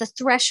at the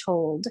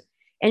threshold,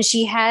 and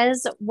she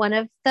has one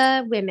of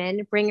the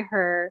women bring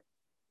her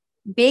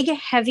big,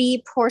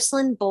 heavy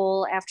porcelain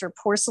bowl after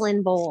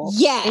porcelain bowl.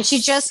 Yeah. And she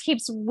just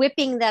keeps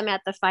whipping them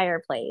at the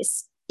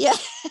fireplace. Yeah.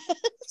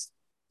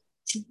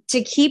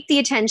 to keep the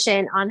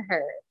attention on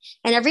her.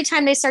 And every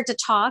time they start to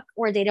talk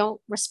or they don't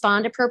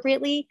respond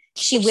appropriately,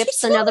 she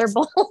whips another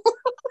bowl.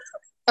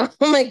 Oh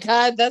my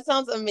God, that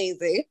sounds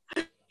amazing.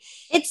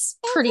 It's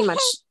pretty much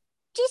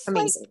just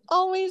amazing. Like,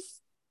 always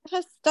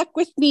has stuck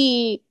with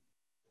me.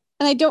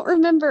 And I don't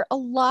remember a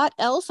lot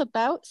else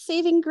about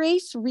Saving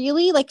Grace,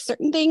 really, like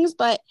certain things,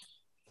 but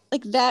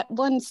like that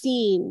one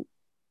scene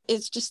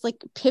is just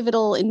like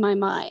pivotal in my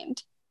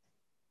mind.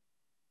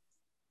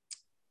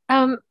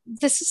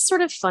 This is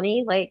sort of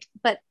funny, like,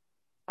 but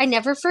I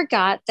never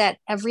forgot that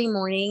every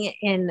morning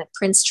in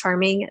Prince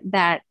Charming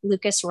that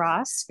Lucas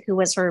Ross, who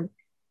was her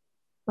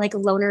like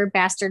loner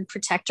bastard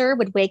protector,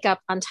 would wake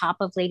up on top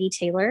of Lady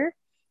Taylor.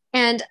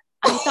 And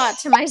I thought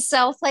to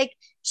myself, like,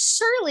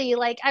 surely,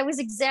 like, I was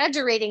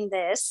exaggerating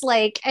this,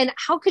 like, and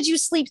how could you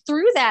sleep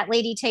through that,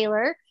 Lady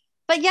Taylor?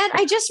 But yet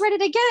I just read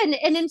it again,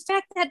 and in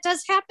fact that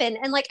does happen.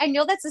 And like, I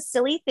know that's a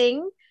silly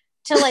thing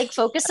to like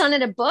focus on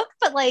in a book,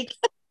 but like,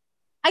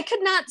 I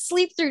could not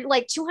sleep through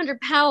like 200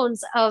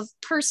 pounds of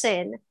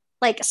person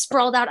like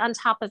sprawled out on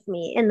top of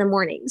me in the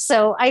morning.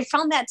 So I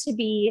found that to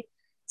be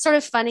sort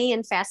of funny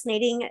and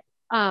fascinating.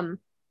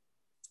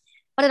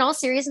 But in all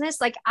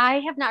seriousness, like, I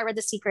have not read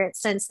The Secret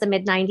since the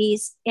mid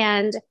 90s.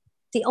 And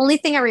the only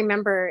thing I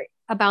remember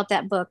about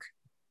that book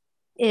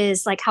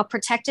is like how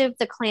protective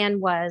the clan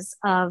was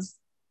of,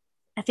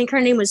 I think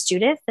her name was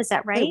Judith. Is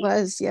that right? It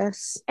was,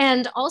 yes.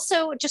 And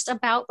also just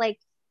about like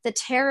the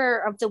terror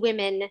of the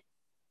women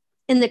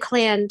in the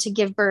clan to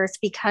give birth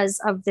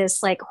because of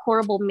this like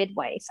horrible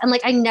midwife. And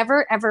like I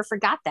never ever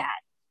forgot that.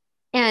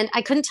 And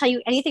I couldn't tell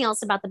you anything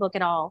else about the book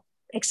at all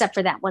except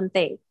for that one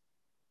thing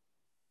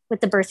with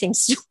the birthing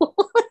stool.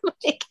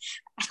 Like,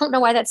 I don't know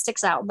why that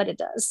sticks out, but it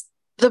does.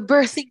 The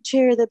birthing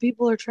chair that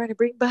people are trying to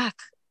bring back.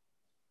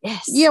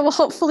 Yes. Yeah, well,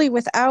 hopefully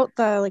without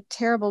the like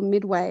terrible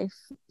midwife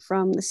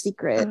from The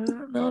Secret.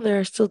 No, there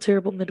are still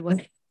terrible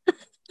midwives.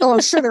 Oh,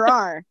 I'm sure there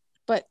are,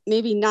 but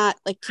maybe not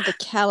like to the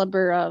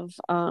caliber of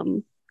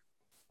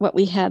what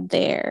we had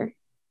there.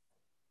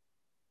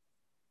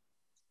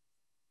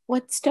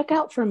 What stuck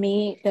out for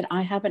me that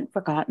I haven't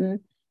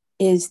forgotten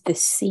is the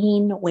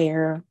scene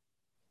where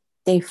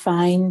they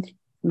find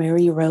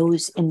Mary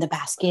Rose in the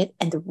basket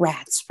and the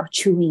rats are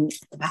chewing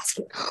the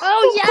basket.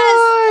 Oh, yes.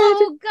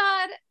 Oh,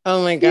 God.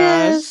 Oh, my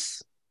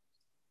gosh.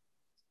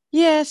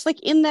 Yes, like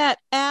in that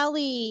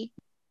alley.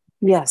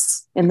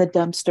 Yes, in the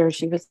dumpster.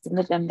 She was in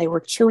the dumpster. They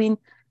were chewing.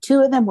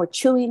 Two of them were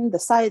chewing the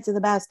sides of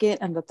the basket,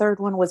 and the third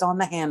one was on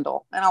the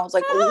handle. And I was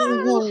like,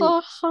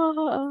 oh.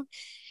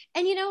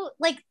 And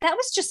like that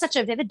was just such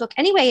a vivid book.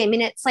 Anyway, I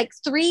mean, it's like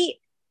three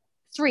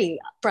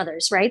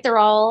brothers, right? They're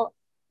all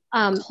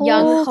young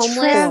homeless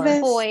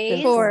Travis,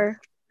 boys.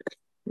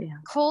 Yeah.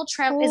 Cole,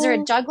 Travis. Is there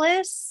a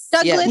Douglas?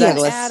 Douglas, yeah,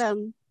 Douglas.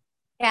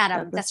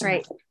 Adam. That's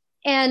right.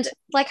 And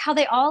like how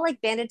they all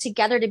like banded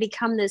together to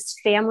become this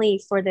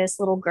family for this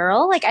little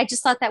girl. Like I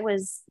just thought that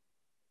was,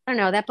 I don't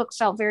know, that book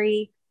felt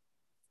very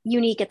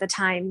unique at the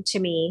time to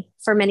me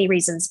for many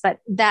reasons, but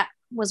that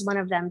was one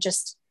of them.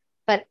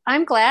 But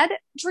I'm glad,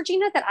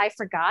 Georgina, that I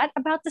forgot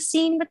about the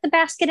scene with the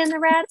basket and the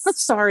rats.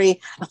 Sorry,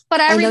 but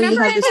I know remember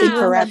you have it to see now.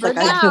 correct. Like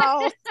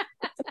now.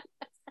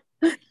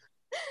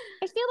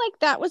 I feel like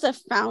that was a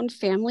found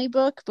family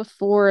book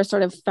before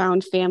sort of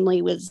found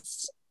family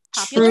was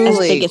popular. As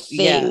big a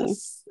thing.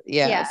 Yes.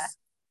 Yeah.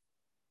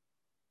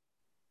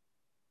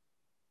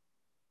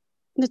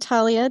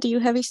 Natalia, do you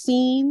have a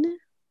scene?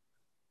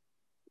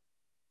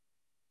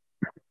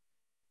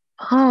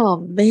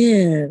 Oh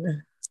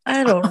man,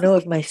 I don't know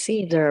if my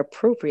scenes are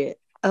appropriate.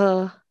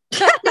 Never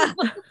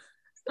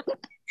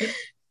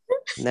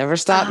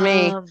stop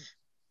me.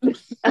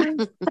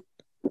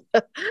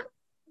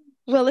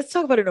 Well, let's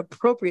talk about an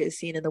appropriate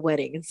scene in the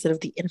wedding instead of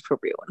the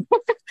inappropriate one.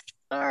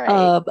 All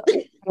right.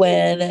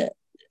 When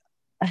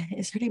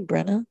is her name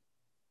Brenna?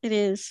 It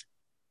is.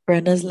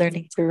 Brenna's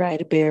learning to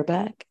ride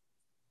bareback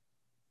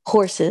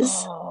horses.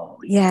 Oh,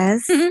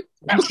 yes. And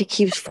she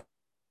keeps.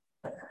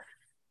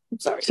 I'm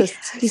sorry, just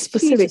be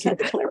specific.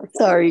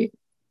 Sorry.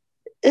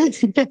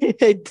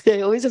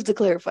 I always have to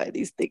clarify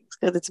these things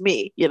because it's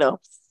me,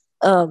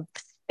 and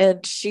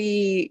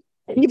she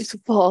keeps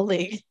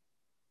falling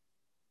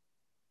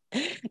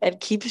and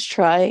keeps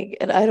trying,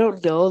 and I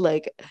don't know,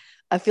 like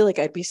I feel like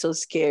I'd be so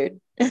scared.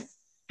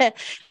 And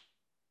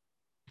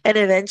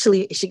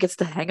eventually she gets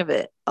the hang of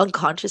it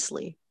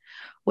unconsciously,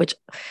 which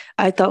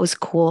I thought was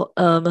cool.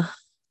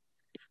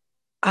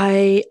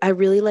 I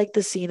really like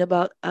the scene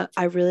about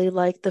I really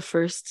like the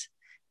first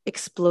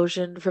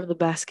explosion from the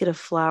basket of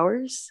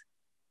flowers.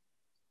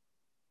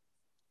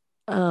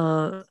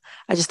 I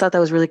just thought that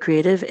was really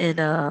creative in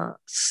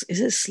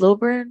is it slow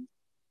burn?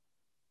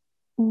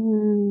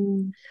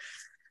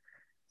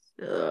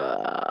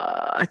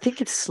 I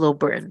think it's slow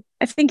burn.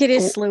 I think it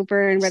is slow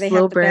burn where they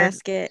have the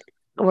basket.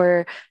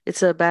 Where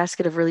it's a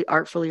basket of really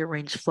artfully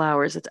arranged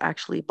flowers. It's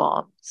actually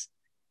bombs.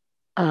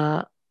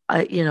 I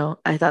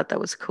thought that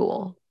was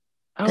cool.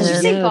 Oh, did you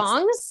say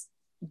bongs?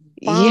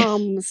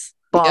 Bombs.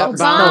 Bombs.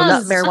 Yeah, no,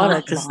 not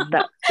marijuana, because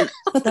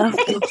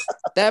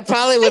that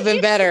probably would have been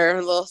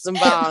better. Some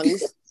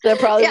bongs. That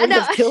probably wouldn't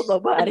have killed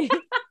nobody. Could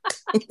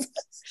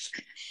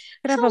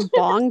have a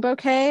bong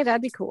bouquet.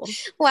 That'd be cool.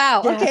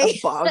 Wow. Yeah, okay. A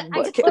bong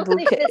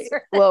bouquet.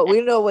 Well,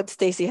 we know what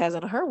Stacy has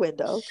on her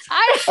window.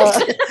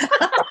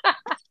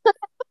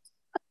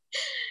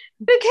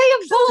 Bouquet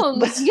of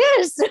bongs.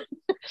 Yes.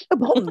 A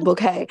bong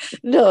bouquet.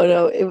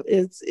 No,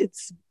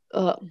 it's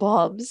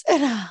bombs,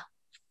 and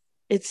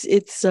it's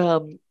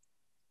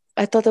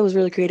I thought that was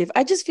really creative.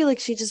 I just feel like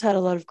she just had a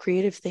lot of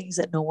creative things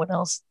that no one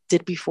else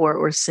did before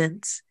or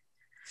since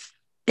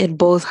in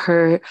both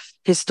her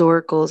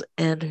historicals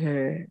and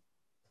her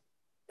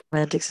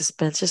romantic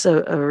suspense. Just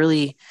a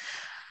really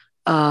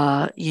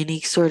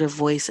unique sort of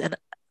voice, and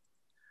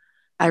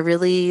I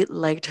really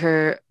liked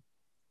her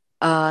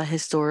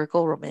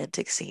historical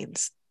romantic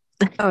scenes.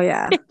 Oh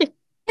yeah.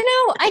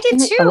 I did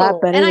too. A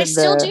lot better and I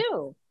still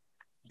do.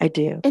 I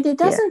do. And it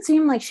doesn't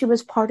seem like she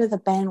was part of the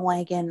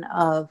bandwagon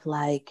of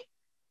like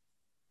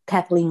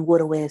Kathleen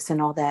Woodowitz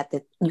and all that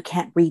you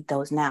can't read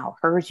those now.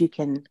 Hers you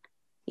can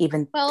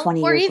even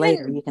 20 years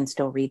later you can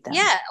still read them.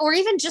 Yeah, or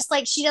even just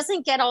like she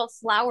doesn't get all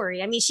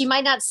flowery. I mean, she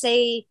might not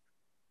say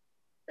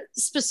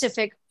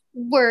specific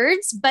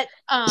words, but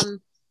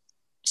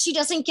she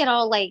doesn't get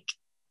all like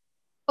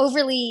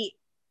overly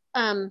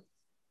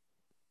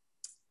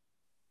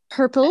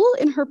purple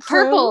in her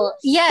prose. Purple,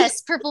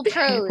 yes, purple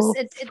prose.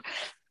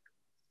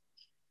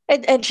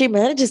 And she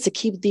manages to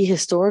keep the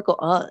historical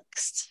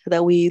angst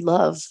that we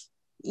love.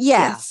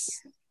 Yes.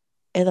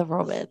 In the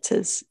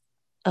romances.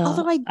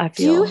 Although I I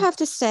do feel. have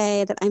to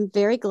say that I'm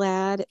very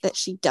glad that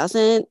she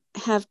doesn't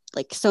have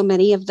like so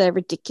many of the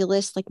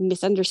ridiculous like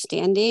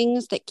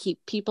misunderstandings that keep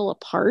people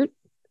apart.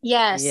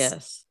 Yes.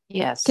 Yes.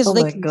 Yes. Because Oh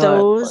like my God.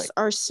 those Like,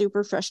 are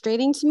super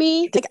frustrating to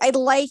me. Like I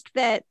like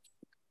that.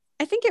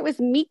 I think it was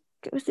Mika.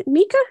 Was it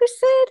Mika who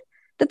said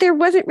that there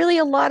wasn't really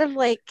a lot of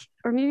like,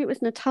 or maybe it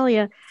was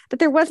Natalia, that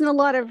there wasn't a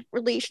lot of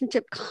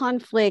relationship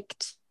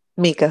conflict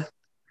Mika.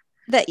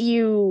 that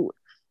you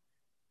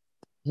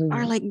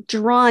are like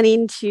drawn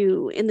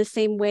into in the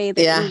same way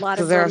that in a Yeah, lot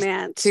because of they're too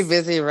romance.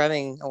 busy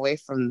running away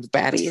from the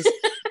baddies.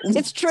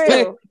 It's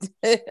true.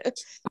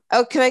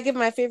 Oh, can I give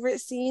my favorite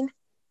scene?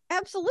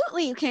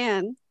 Absolutely, you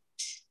can.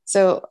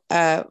 So,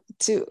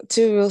 two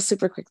real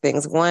super quick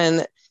things.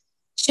 One,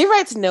 she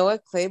writes Noah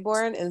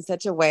Claiborne in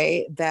such a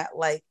way that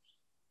like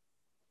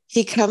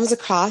he comes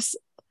across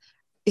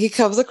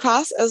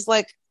as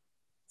like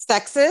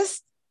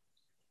sexist,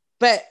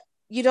 but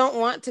you don't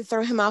want to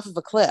throw him off of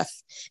a cliff.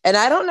 And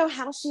I don't know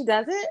how she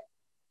does it,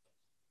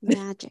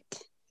 Magic.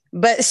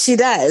 but she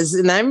does.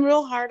 And I'm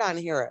real hard on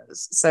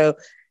heroes. So,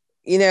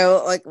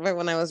 like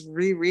when I was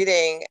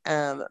rereading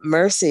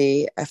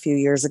Mercy a few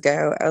years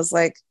ago, I was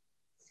like,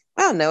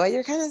 wow, Noah,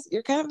 you're kind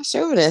of a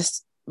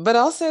chauvinist, but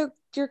also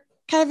you're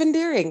kind of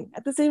endearing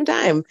at the same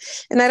time.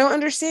 And I don't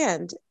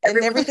understand. And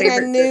Everyone's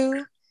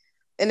favorite.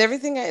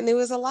 everything I knew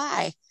was a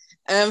lie.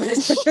 Um,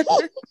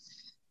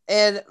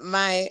 and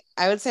I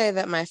would say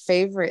that my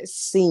favorite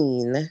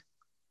scene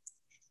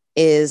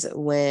is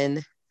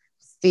when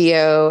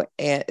Theo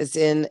and it's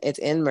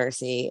in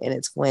Mercy, and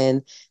it's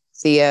when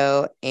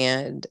Theo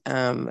and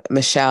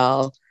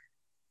Michelle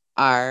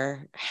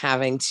are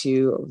having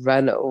to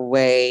run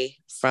away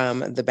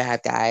from the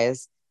bad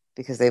guys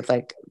because they've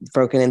like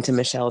broken into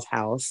Michelle's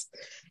house.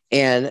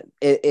 And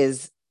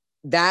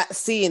that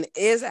scene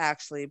is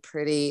actually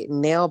pretty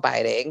nail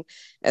biting,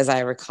 as I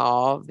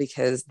recall,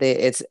 because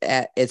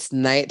it's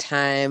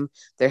nighttime.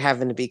 They're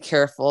having to be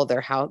careful.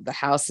 The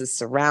house is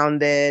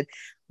surrounded.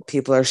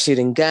 People are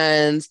shooting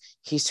guns.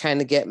 He's trying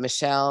to get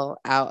Michelle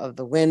out of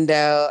the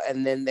window,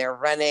 and then they're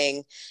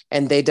running,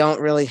 and they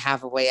don't really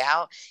have a way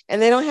out, and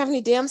they don't have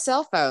any damn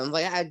cell phones.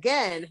 Like,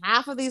 again,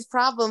 half of these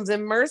problems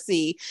in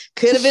Mercy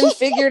could have been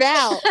figured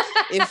out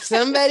if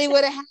somebody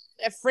would have had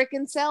a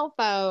freaking cell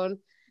phone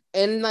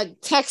and like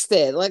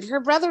texted. Like, her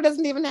brother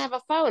doesn't even have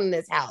a phone in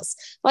his house.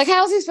 Like,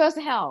 how is he supposed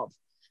to help?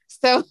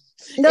 So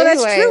No, that's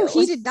anyway, true.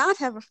 He did not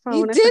have a he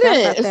phone. I forgot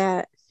about didn't.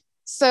 that.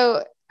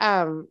 So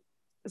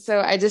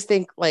I just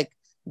think like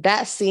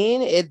that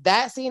scene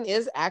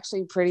is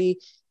actually pretty,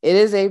 it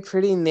is a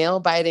pretty nail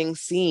biting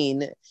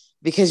scene,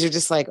 because you're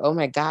just like, oh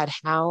my God,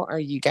 how are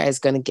you guys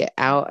going to get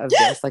out of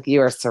this? Like, you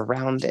are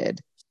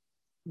surrounded.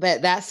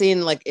 But that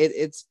scene, like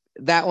it's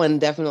that one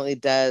definitely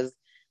does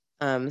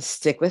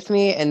stick with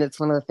me. And it's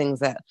one of the things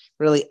that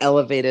really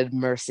elevated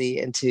Mercy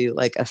into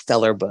like a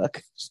stellar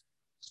book.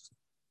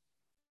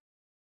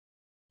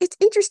 It's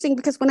interesting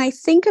because when I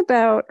think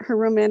about her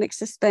romantic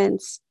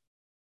suspense,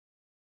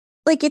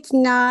 like it's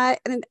not,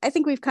 and I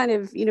think we've kind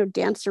of,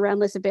 danced around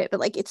this a bit, but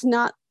like it's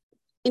not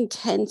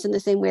intense in the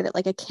same way that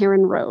like a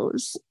Karen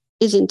Rose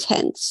is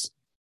intense.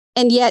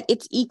 And yet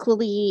it's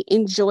equally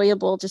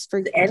enjoyable just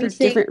for Anything.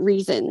 different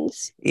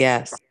reasons.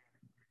 Yes.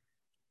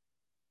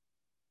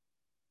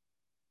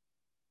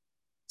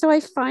 So I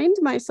find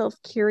myself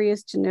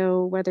curious to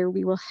know whether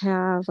we will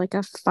have like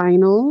a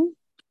final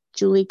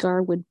Julie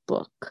Garwood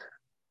book.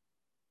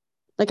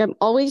 Like I'm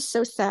always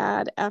so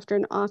sad after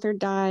an author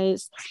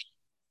dies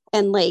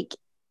and like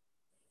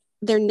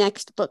their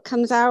next book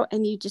comes out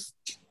and you just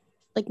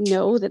like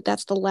know that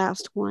that's the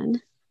last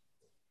one.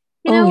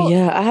 You Oh know,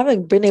 yeah, I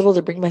haven't been able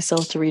to bring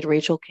myself to read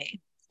Rachel Kane.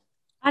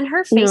 on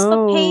her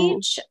Facebook No.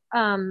 page,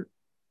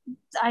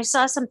 I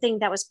saw something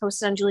that was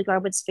posted on Julie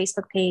Garwood's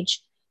Facebook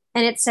page,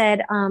 and it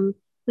said,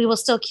 "We will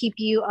still keep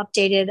you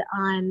updated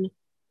on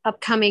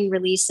upcoming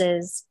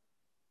releases."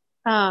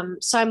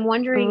 So I'm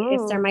wondering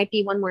if there Oh. might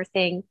be one more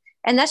thing,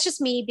 and that's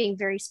just me being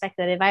very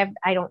speculative.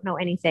 I don't know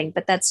anything,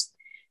 but that's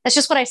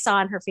just what I saw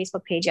on her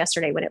Facebook page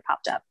yesterday when it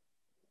popped up.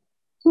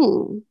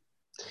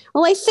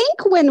 Well, I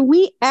think when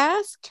we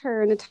asked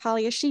her,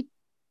 Natalia, she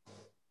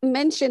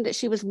mentioned that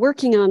she was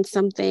working on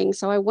something.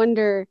 So I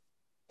wonder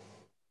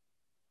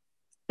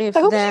if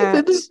I hope she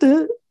that. finished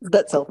it.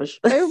 That's selfish.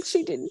 I hope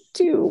she didn't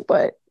too,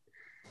 but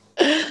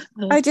I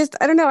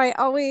don't know.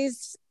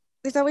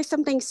 There's always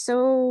something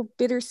so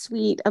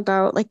bittersweet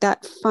about like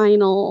that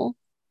final,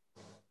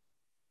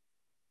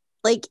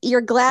 like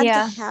you're glad to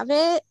Yeah, have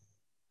it,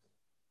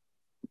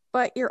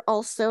 but you're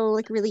also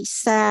like really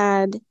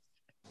sad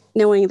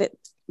knowing that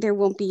there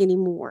won't be any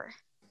more.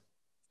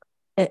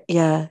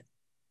 Yeah,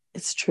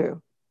 it's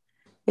true.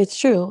 It's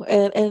true.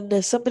 And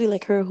there's somebody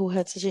like her who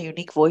had such a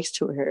unique voice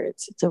to her.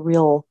 It's a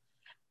real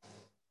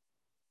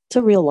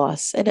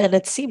loss. And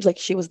it seems like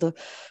she was the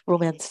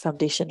romance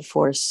foundation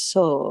for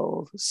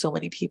so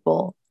many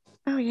people.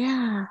 Oh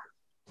yeah.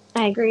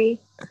 I agree.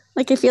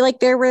 Like I feel like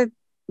there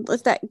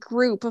was that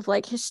group of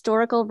like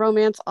historical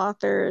romance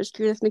authors,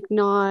 Judith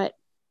McNaught,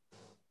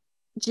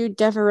 Jude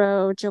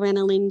Devereaux,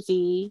 Joanna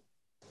Lindsay.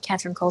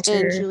 Catherine Coulter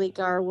and Julie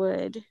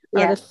Garwood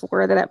are the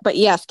four but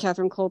yes,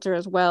 Catherine Coulter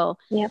as well.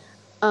 Yep.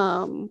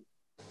 And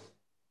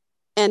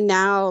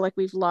now, like,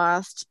 we've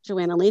lost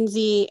Joanna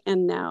Lindsay,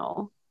 and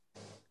now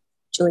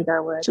Julie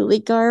Garwood.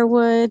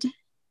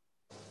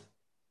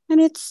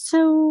 And it's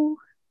so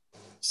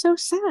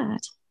sad.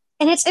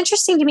 And it's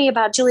interesting to me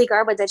about Julie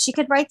Garwood that she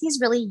could write these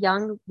really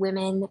young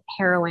women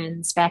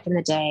heroines back in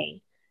the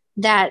day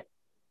that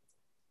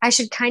I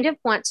should kind of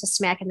want to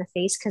smack in the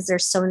face because they're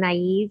so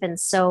naive and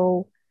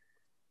so,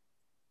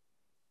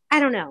 I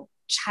don't know,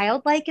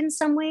 childlike in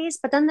some ways,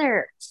 but then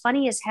they're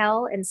funny as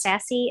hell and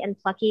sassy and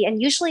plucky.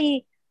 And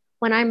usually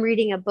when I'm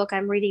reading a book,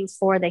 I'm reading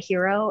for the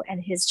hero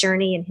and his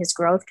journey and his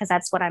growth because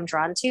that's what I'm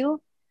drawn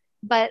to.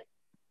 But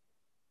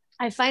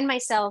I find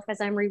myself as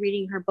I'm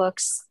rereading her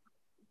books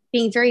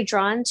being very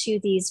drawn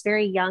to these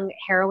very young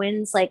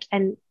heroines, like,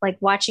 and like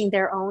watching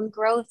their own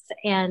growth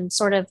and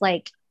sort of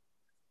like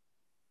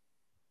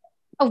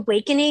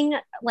awakening,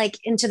 like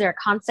into their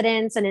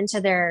confidence and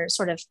into their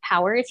sort of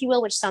power, if you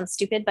will, which sounds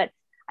stupid, but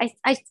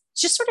I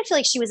just sort of feel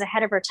like she was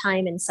ahead of her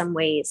time in some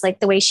ways, like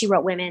the way she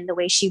wrote women, the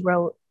way she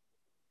wrote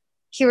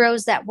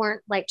heroes that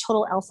weren't like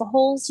total alpha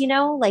holes, you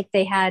know, like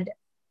they had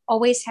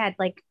always had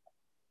like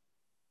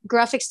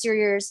gruff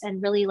exteriors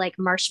and really like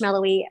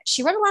marshmallowy.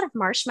 She wrote a lot of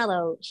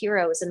marshmallow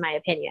heroes, in my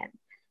opinion.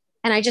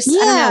 And I don't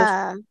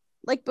know.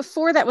 Like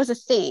before that was a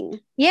thing.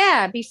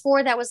 Yeah,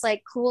 before that was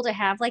like cool to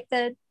have like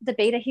the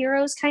beta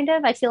heroes kind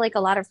of. I feel like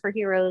a lot of her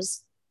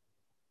heroes,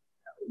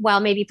 while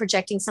maybe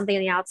projecting something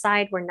on the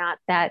outside, were not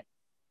that.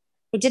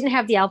 It didn't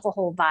have the alpha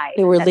hole vibe.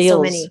 They were Leos.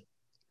 So many.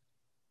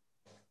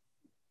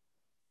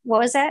 What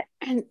was that?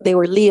 They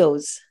were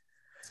Leos.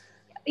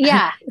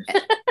 Yeah.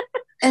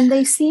 And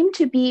they seem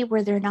to be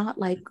where they're not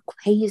like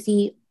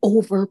crazy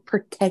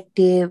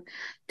overprotective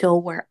to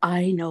where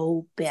I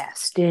know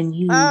best and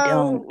you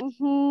don't.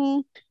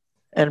 Mm-hmm.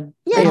 And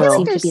yeah, I feel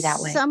like there's to be that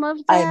way. Some of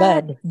that. I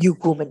man, you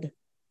woman.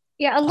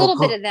 Yeah, a little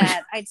bit of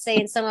that. I'd say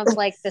in some of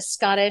like the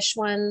Scottish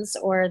ones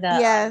or the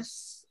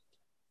yes,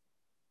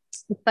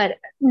 but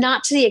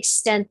not to the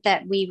extent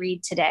that we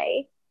read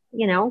today.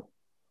 You know,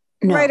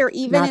 no, right? Or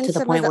even not to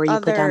the point where you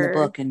put down the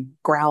book and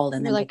growl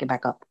and then pick it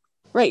back up.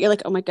 Right, you're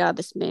like, oh my god,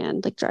 this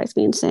man like drives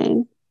me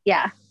insane.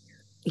 Yeah.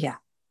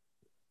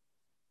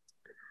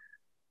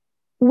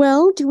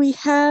 Well, do we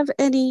have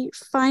any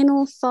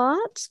final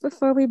thoughts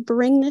before we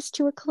bring this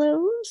to a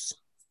close?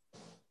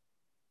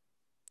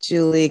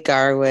 Julie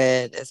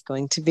Garwood is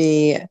going to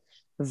be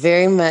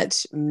very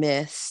much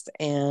missed,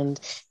 and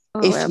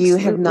if you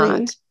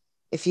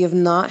have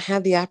not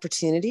had the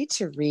opportunity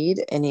to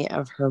read any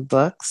of her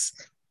books,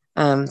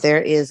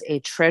 there is a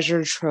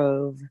treasure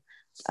trove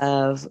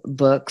of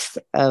books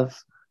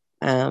of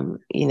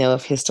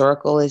if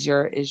historical is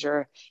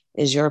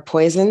your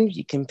poison,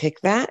 you can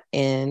pick that.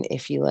 And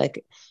if you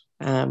like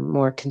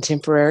more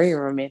contemporary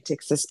or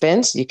romantic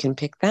suspense, you can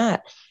pick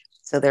that.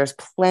 So there's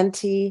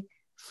plenty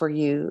for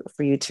you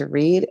to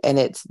read, and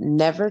it's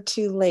never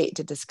too late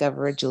to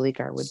discover a Julie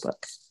Garwood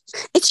book.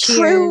 It's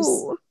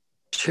true.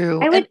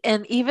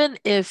 And even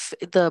if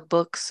the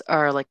books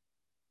are like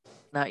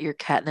not your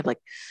catnip, like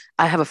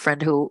I have a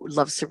friend who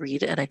loves to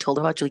read, and I told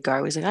him about Julie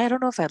Garwood. He's like, I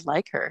don't know if I'd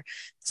like her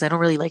because I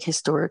don't really like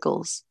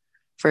historicals,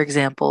 for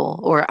example,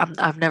 or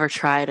I've never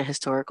tried a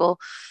historical.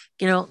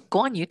 Go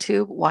on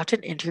YouTube, watch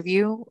an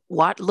interview,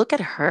 look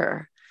at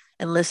her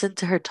and listen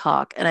to her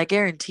talk, and I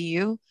guarantee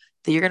you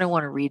that you're going to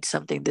want to read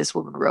something this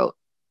woman wrote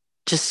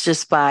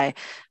just by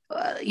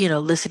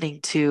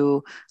listening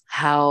to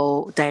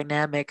how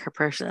dynamic her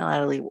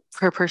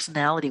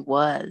personality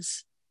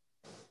was.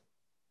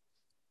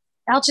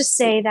 I'll just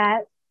say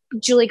that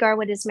Julie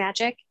Garwood is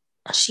magic.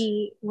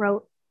 She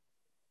wrote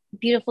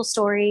beautiful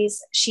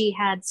stories. She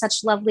had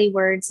such lovely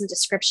words and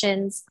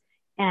descriptions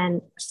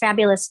and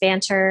fabulous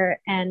banter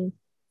and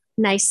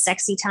nice,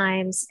 sexy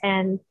times.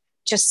 And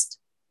just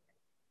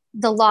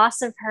the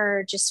loss of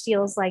her just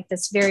feels like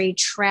this very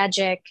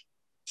tragic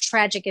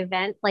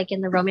event, like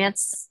in the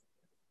romance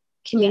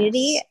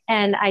community. Yes.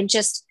 And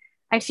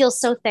I feel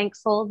so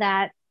thankful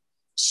that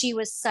she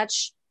was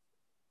such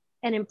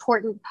an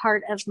important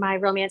part of my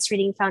romance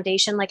reading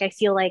foundation. Like I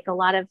feel like a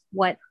lot of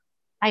what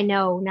I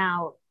know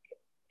now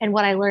and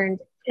what I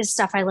learned is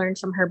stuff I learned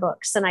from her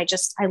books. And I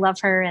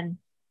love her. And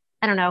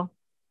I don't know,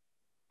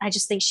 I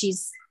just think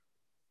she's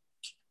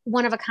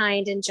one of a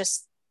kind and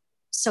just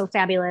so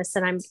fabulous.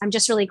 And I'm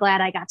just really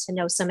glad I got to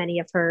know so many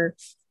of her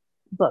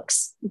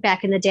books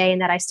back in the day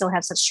and that I still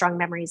have such strong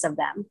memories of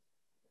them.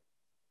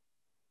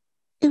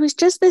 It was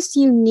just this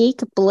unique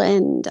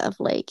blend of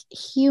like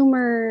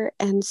humor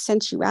and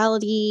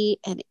sensuality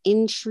and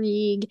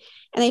intrigue.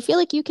 And I feel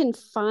like you can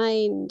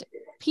find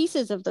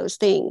pieces of those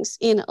things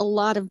in a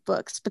lot of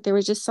books, but there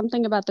was just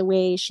something about the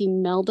way she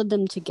melded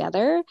them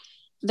together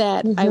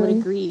that I would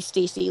agree,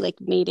 Stacey,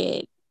 like made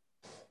it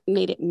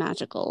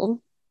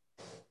magical.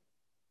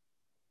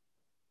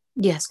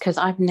 Yes, because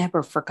I've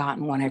never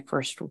forgotten when I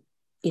first,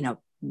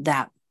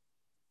 that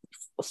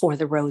For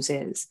the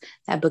Roses.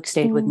 That book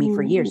stayed with me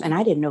for years, and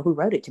I didn't know who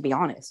wrote it, to be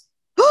honest,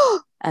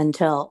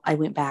 until I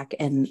went back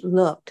and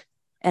looked,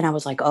 and I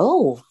was like,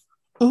 oh,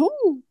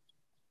 Oh.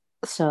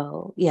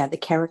 So yeah, the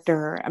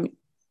character, I mean,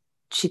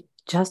 she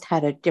just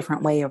had a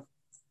different way of,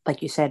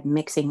 like you said,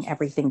 mixing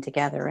everything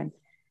together, and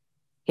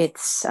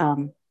it's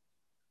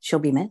she'll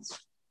be missed.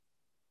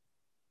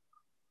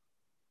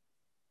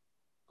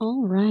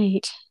 All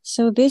right.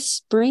 So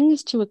this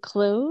brings to a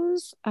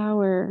close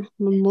our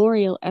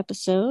memorial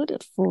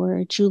episode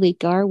for Julie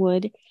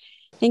Garwood.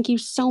 Thank you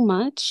so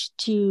much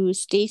to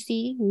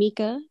Stacy,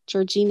 Mika,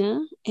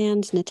 Georgina,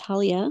 and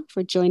Natalia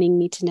for joining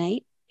me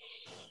tonight.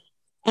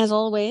 As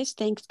always,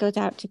 thanks goes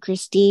out to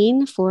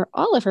Christine for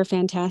all of her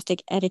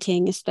fantastic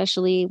editing,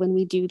 especially when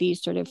we do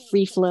these sort of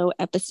free flow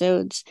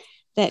episodes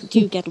that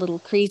do get a little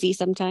crazy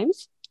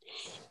sometimes.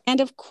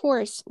 And of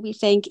course, we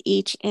thank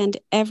each and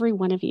every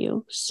one of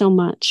you so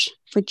much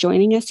for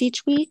joining us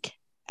each week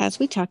as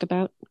we talk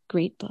about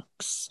great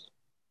books.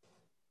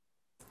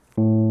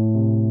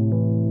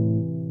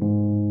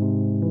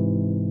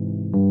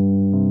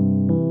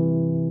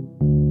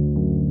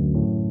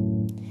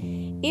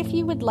 If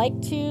you would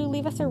like to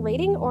leave us a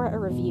rating or a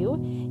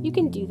review, you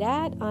can do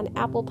that on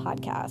Apple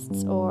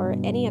Podcasts or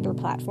any other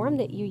platform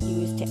that you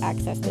use to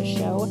access the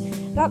show.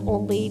 Not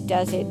only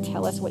does it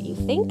tell us what you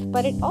think,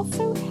 but it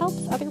also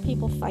helps other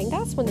people find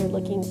us when they're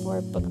looking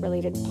for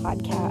book-related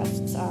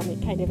podcasts.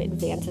 It kind of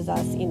advances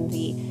us in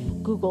the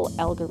Google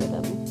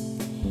algorithm.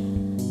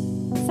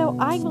 So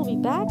I will be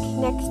back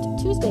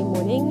next Tuesday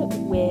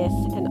morning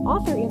with an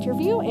author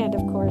interview and,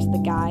 of course,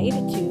 the guide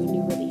to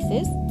new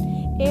releases.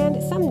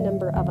 And some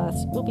number of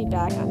us will be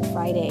back on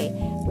Friday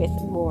with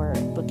more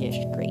bookish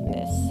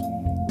greatness.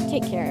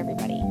 Take care,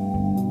 everybody.